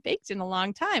haven't baked in a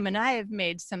long time. And I have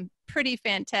made some pretty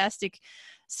fantastic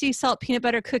sea salt peanut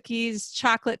butter cookies,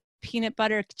 chocolate peanut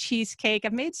butter cheesecake.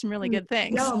 I've made some really good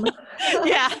things.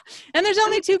 Yeah. And there's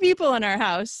only 2 people in our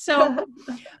house. So,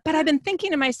 but I've been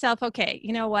thinking to myself, okay,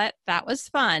 you know what? That was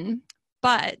fun,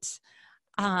 but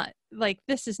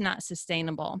this is not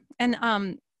sustainable. And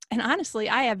honestly,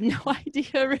 I have no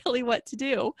idea really what to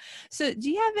do. So do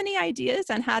you have any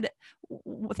ideas on how to,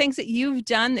 things that you've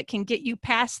done that can get you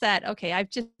past that? Okay,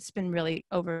 I've just been really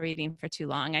overeating for too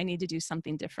long. I need to do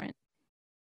something different.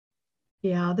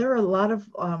 Yeah, there are a lot of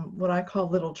what I call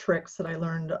little tricks that I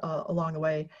learned along the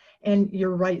way. And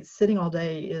you're right, sitting all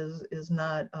day is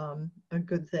not a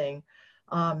good thing.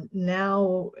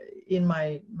 Now in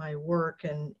my work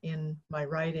and in my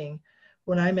writing,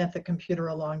 when I'm at the computer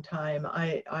a long time,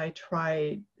 I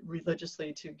try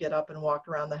religiously to get up and walk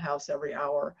around the house every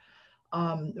hour.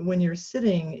 When you're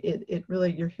sitting, it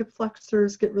really, your hip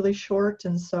flexors get really short.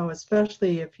 And so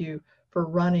especially if you, for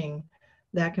running,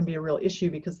 that can be a real issue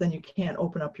because then you can't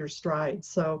open up your stride.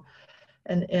 So,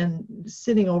 and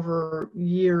sitting over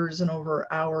years and over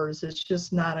hours is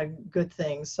just not a good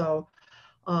thing. So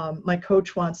my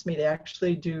coach wants me to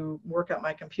actually work at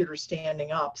my computer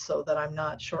standing up so that I'm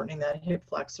not shortening that hip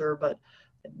flexor, but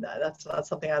that's not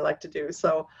something I like to do.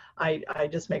 So I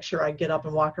just make sure I get up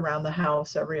and walk around the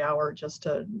house every hour just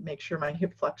to make sure my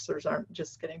hip flexors aren't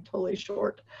just getting totally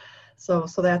short. So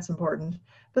that's important.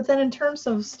 But then in terms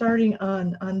of starting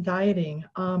on dieting,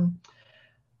 oh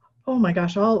my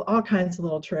gosh, all kinds of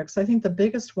little tricks. I think the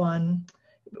biggest one,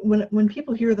 when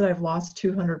people hear that I've lost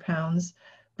 200 pounds,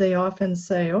 they often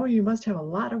say, "Oh, you must have a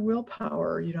lot of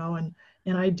willpower,"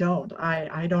 and I don't.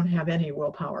 I don't have any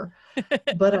willpower,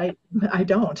 but I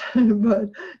don't.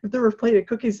 But if there were a plate of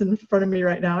cookies in front of me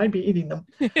right now, I'd be eating them.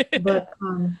 But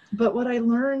what I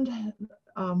learned,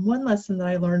 one lesson that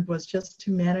I learned was just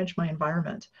to manage my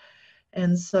environment.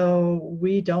 And so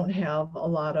we don't have a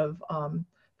lot of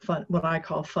fun, what I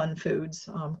call fun foods,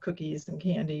 cookies and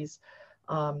candies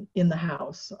in the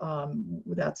house.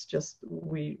 That's just,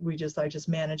 I just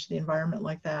manage the environment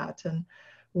like that. And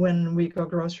when we go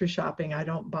grocery shopping, I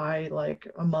don't buy like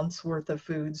a month's worth of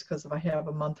foods, because if I have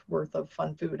a month worth of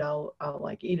fun food, I'll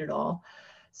like eat it all.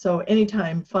 So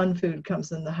anytime fun food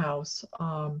comes in the house,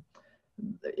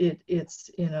 it's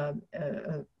in a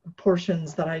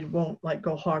portions that I won't like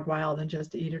go hog wild and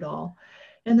just eat it all.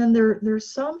 And then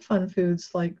there's some fun foods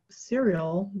like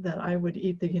cereal that I would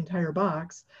eat the entire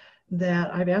box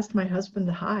that I've asked my husband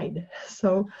to hide.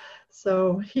 So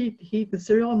the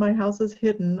cereal in my house is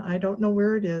hidden. I don't know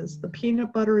where it is. The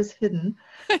peanut butter is hidden.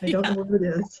 I don't know where it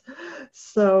is.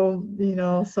 So,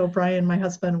 so Brian, my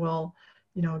husband, will,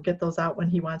 get those out when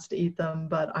he wants to eat them,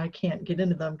 but I can't get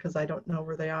into them because I don't know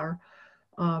where they are.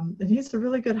 And he's a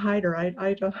really good hider.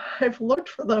 I've looked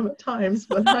for them at times,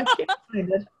 but I can't find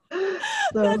it.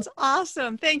 So, that's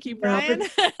awesome. Thank you, Brian.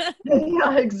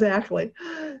 Yeah, exactly.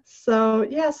 So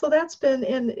yeah, so that's been,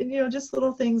 and just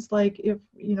little things like if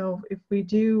we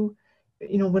do,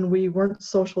 when we weren't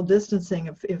social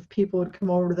distancing, if people would come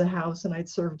over to the house and I'd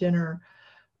serve dinner,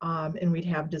 and we'd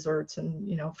have desserts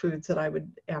and foods that I would,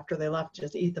 after they left,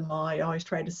 just eat them all. I always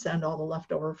tried to send all the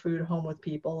leftover food home with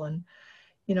people, and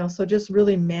so just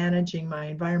really managing my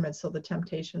environment so the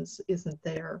temptations isn't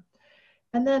there.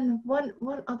 And then one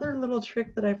other little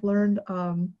trick that I've learned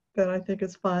that I think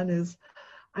is fun is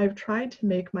I've tried to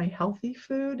make my healthy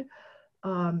food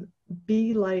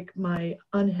be like my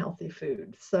unhealthy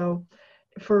food. So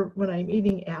for when I'm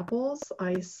eating apples,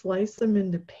 I slice them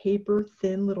into paper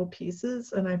thin little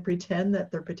pieces and I pretend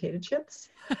that they're potato chips.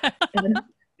 And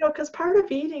because part of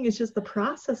eating is just the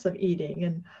process of eating,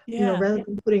 and rather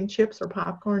than putting chips or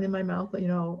popcorn in my mouth,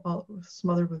 all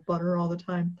smothered with butter all the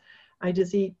time, I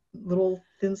just eat little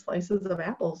thin slices of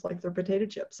apples like they're potato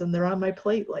chips, and they're on my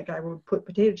plate like I would put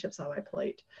potato chips on my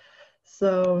plate.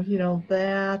 So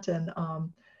that, and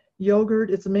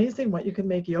yogurt. It's amazing what you can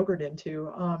make yogurt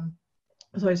into.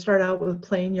 So I start out with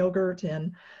plain yogurt,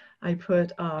 and I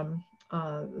put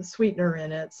sweetener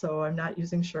in it, so I'm not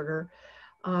using sugar.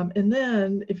 And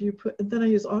then I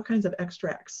use all kinds of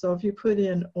extracts. So if you put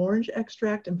in orange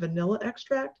extract and vanilla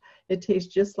extract, it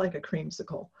tastes just like a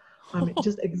creamsicle.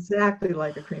 Just exactly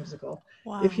like a creamsicle.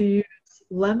 Wow. If you use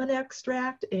lemon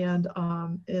extract and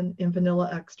vanilla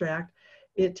extract,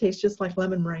 it tastes just like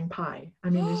lemon meringue pie.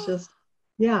 It's just,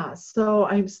 yeah. So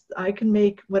I can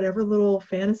make whatever little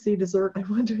fantasy dessert I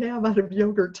want to have out of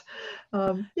yogurt.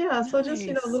 Yeah. So just,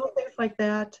 little things like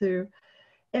that too.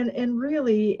 And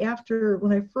really,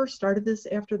 when I first started this,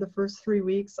 after the first 3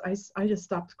 weeks, I just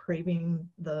stopped craving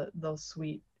those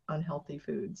sweet, unhealthy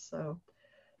foods. So,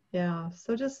 yeah.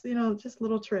 So just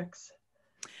little tricks.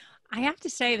 I have to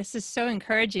say, this is so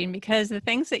encouraging, because the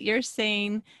things that you're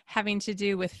saying having to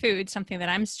do with food, something that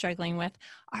I'm struggling with,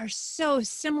 are so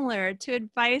similar to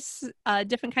advice,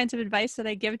 different kinds of advice that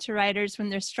I give to writers when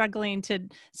they're struggling to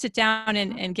sit down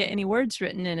and get any words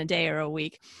written in a day or a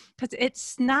week. Because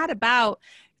it's not about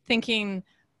thinking,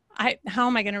 how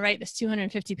am I going to write this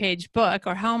 250-page book,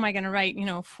 or how am I going to write,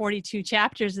 42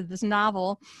 chapters of this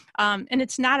novel? And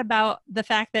it's not about the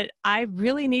fact that I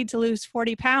really need to lose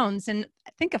 40 pounds. And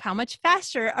think of how much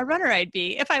faster a runner I'd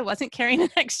be if I wasn't carrying an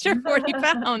extra 40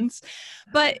 pounds.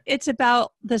 But it's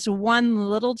about this one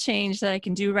little change that I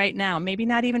can do right now. Maybe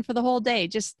not even for the whole day.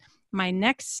 Just my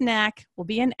next snack will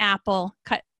be an apple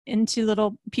cut into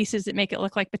little pieces that make it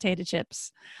look like potato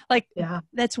chips. Like,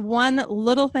 that's one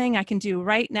little thing I can do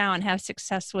right now and have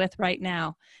success with right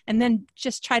now. And then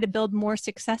just try to build more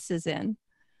successes in.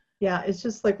 Yeah, it's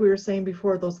just like we were saying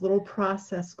before, those little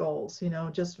process goals,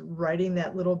 just writing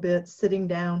that little bit, sitting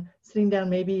down,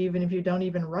 maybe even if you don't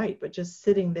even write, but just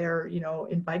sitting there,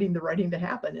 inviting the writing to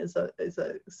happen is a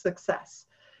success.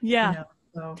 Yeah.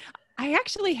 So. I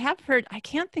actually have heard, I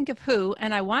can't think of who,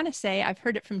 and I want to say I've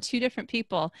heard it from two different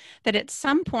people, that at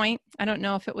some point, I don't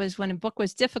know if it was when a book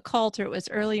was difficult or it was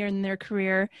earlier in their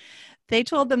career, they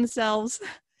told themselves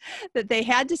that they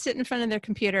had to sit in front of their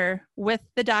computer with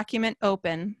the document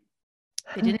open.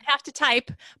 They didn't have to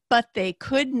type, but they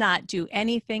could not do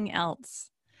anything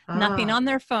else. Nothing on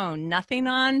their phone, nothing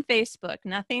on Facebook,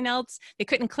 nothing else. They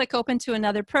couldn't click open to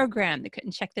another program. They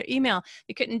couldn't check their email.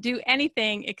 They couldn't do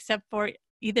anything except for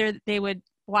either they would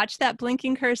watch that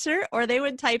blinking cursor or they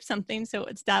would type something so it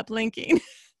would stop blinking.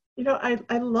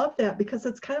 I love that, because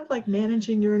it's kind of like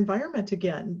managing your environment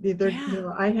again.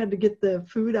 I had to get the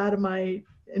food out of my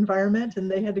environment,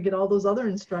 and they had to get all those other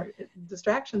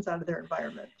distractions out of their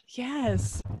environment.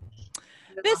 Yes.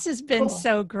 This has been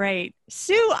so great.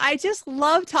 Sue, I just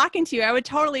love talking to you. I would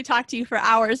totally talk to you for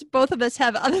hours. Both of us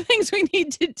have other things we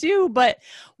need to do, but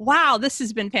wow, this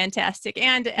has been fantastic.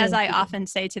 And as I often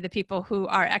say to the people who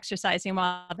are exercising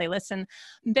while they listen,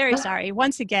 I'm very sorry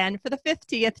once again for the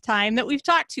 50th time that we've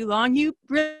talked too long. You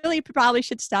really probably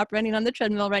should stop running on the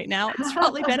treadmill right now. It's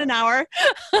probably been an hour.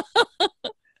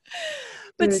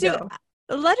 But Sue,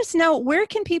 let us know, where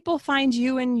can people find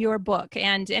you and your book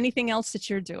and anything else that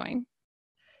you're doing?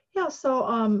 Yeah, so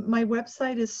my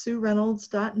website is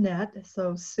SueReynolds.net.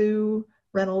 So Sue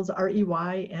Reynolds,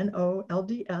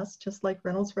 REYNOLDS, just like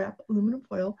Reynolds Wrap aluminum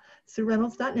foil,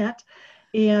 SueReynolds.net.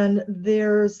 And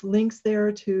there's links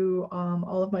there to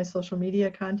all of my social media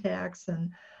contacts.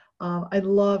 And I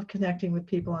love connecting with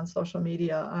people on social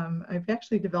media. I've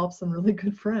actually developed some really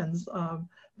good friends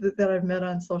that I've met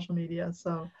on social media.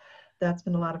 So that's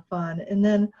been a lot of fun. And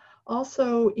then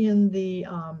also in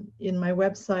my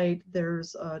website,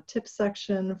 there's a tip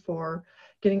section for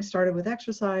getting started with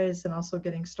exercise and also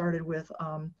getting started with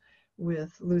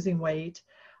losing weight.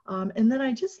 And then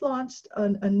I just launched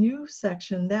a new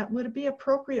section that would be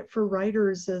appropriate for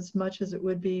writers as much as it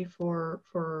would be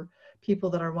for people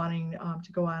that are wanting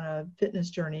to go on a fitness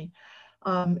journey.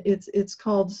 It's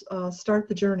called Start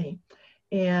the Journey.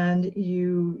 And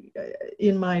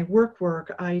in my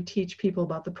work, I teach people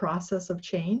about the process of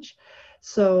change.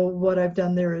 So what I've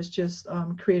done there is just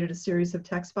created a series of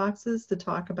text boxes to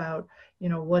talk about,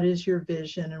 what is your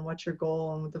vision and what's your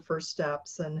goal and the first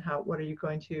steps and what are you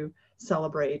going to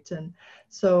celebrate. And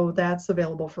so that's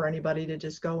available for anybody to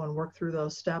just go and work through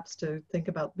those steps to think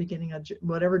about beginning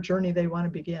whatever journey they want to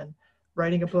begin,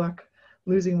 writing a book,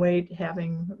 losing weight,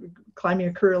 climbing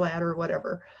a career ladder,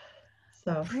 whatever.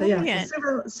 So yeah,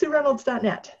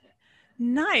 SueReynolds.net.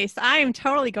 Nice. I am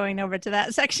totally going over to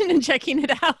that section and checking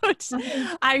it out.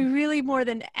 I really, more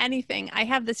than anything, I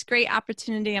have this great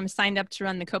opportunity. I'm signed up to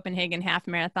run the Copenhagen Half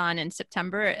Marathon in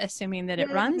September, assuming that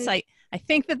it runs. I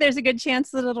think that there's a good chance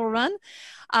that it'll run.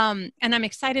 And I'm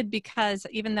excited because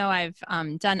even though I've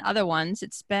done other ones,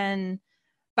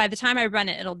 by the time I run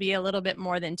it, it'll be a little bit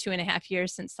more than 2.5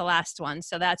 years since the last one.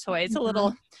 So that's always a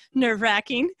little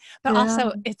nerve-wracking, but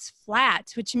also it's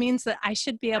flat, which means that I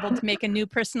should be able to make a new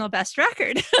personal best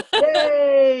record.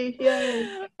 Yay!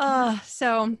 Yay!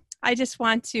 So I just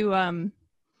want to,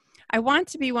 I want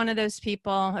to be one of those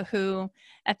people who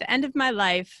at the end of my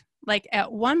life, like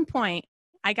at one point,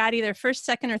 I got either first,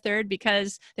 second, or third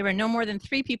because there were no more than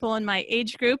 3 people in my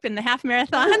age group in the half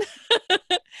marathon.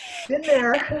 Been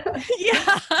there.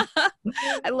 Yeah.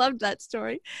 I loved that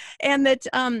story. And that,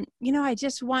 I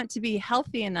just want to be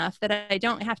healthy enough that I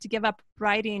don't have to give up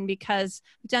riding because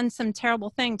I've done some terrible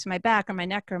thing to my back or my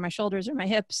neck or my shoulders or my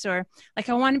hips, or like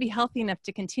I want to be healthy enough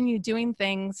to continue doing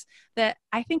things that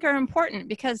I think are important,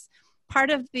 because part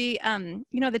of the,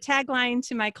 the tagline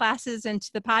to my classes and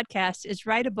to the podcast is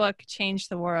write a book, change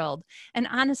the world. And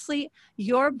honestly,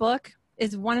 your book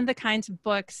is one of the kinds of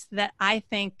books that I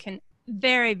think can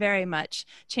very, very much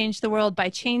change the world by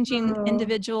changing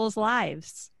individuals'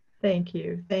 lives. Thank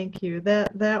you. Thank you.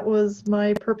 That was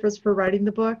my purpose for writing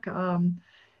the book.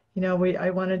 I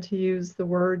wanted to use the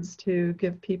words to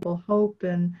give people hope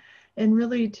and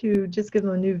really to just give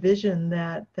them a new vision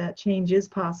that change is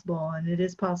possible, and it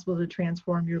is possible to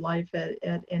transform your life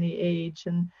at any age.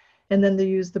 And then to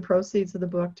use the proceeds of the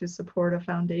book to support a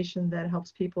foundation that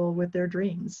helps people with their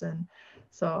dreams. And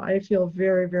so I feel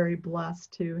very, very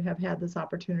blessed to have had this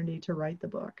opportunity to write the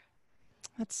book.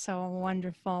 That's so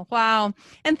wonderful. Wow.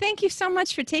 And thank you so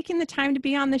much for taking the time to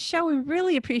be on the show. We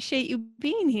really appreciate you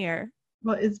being here.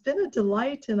 Well, it's been a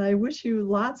delight, and I wish you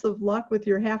lots of luck with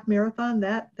your half marathon.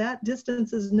 That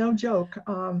distance is no joke.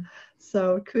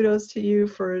 So kudos to you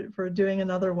for doing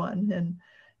another one,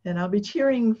 and I'll be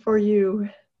cheering for you.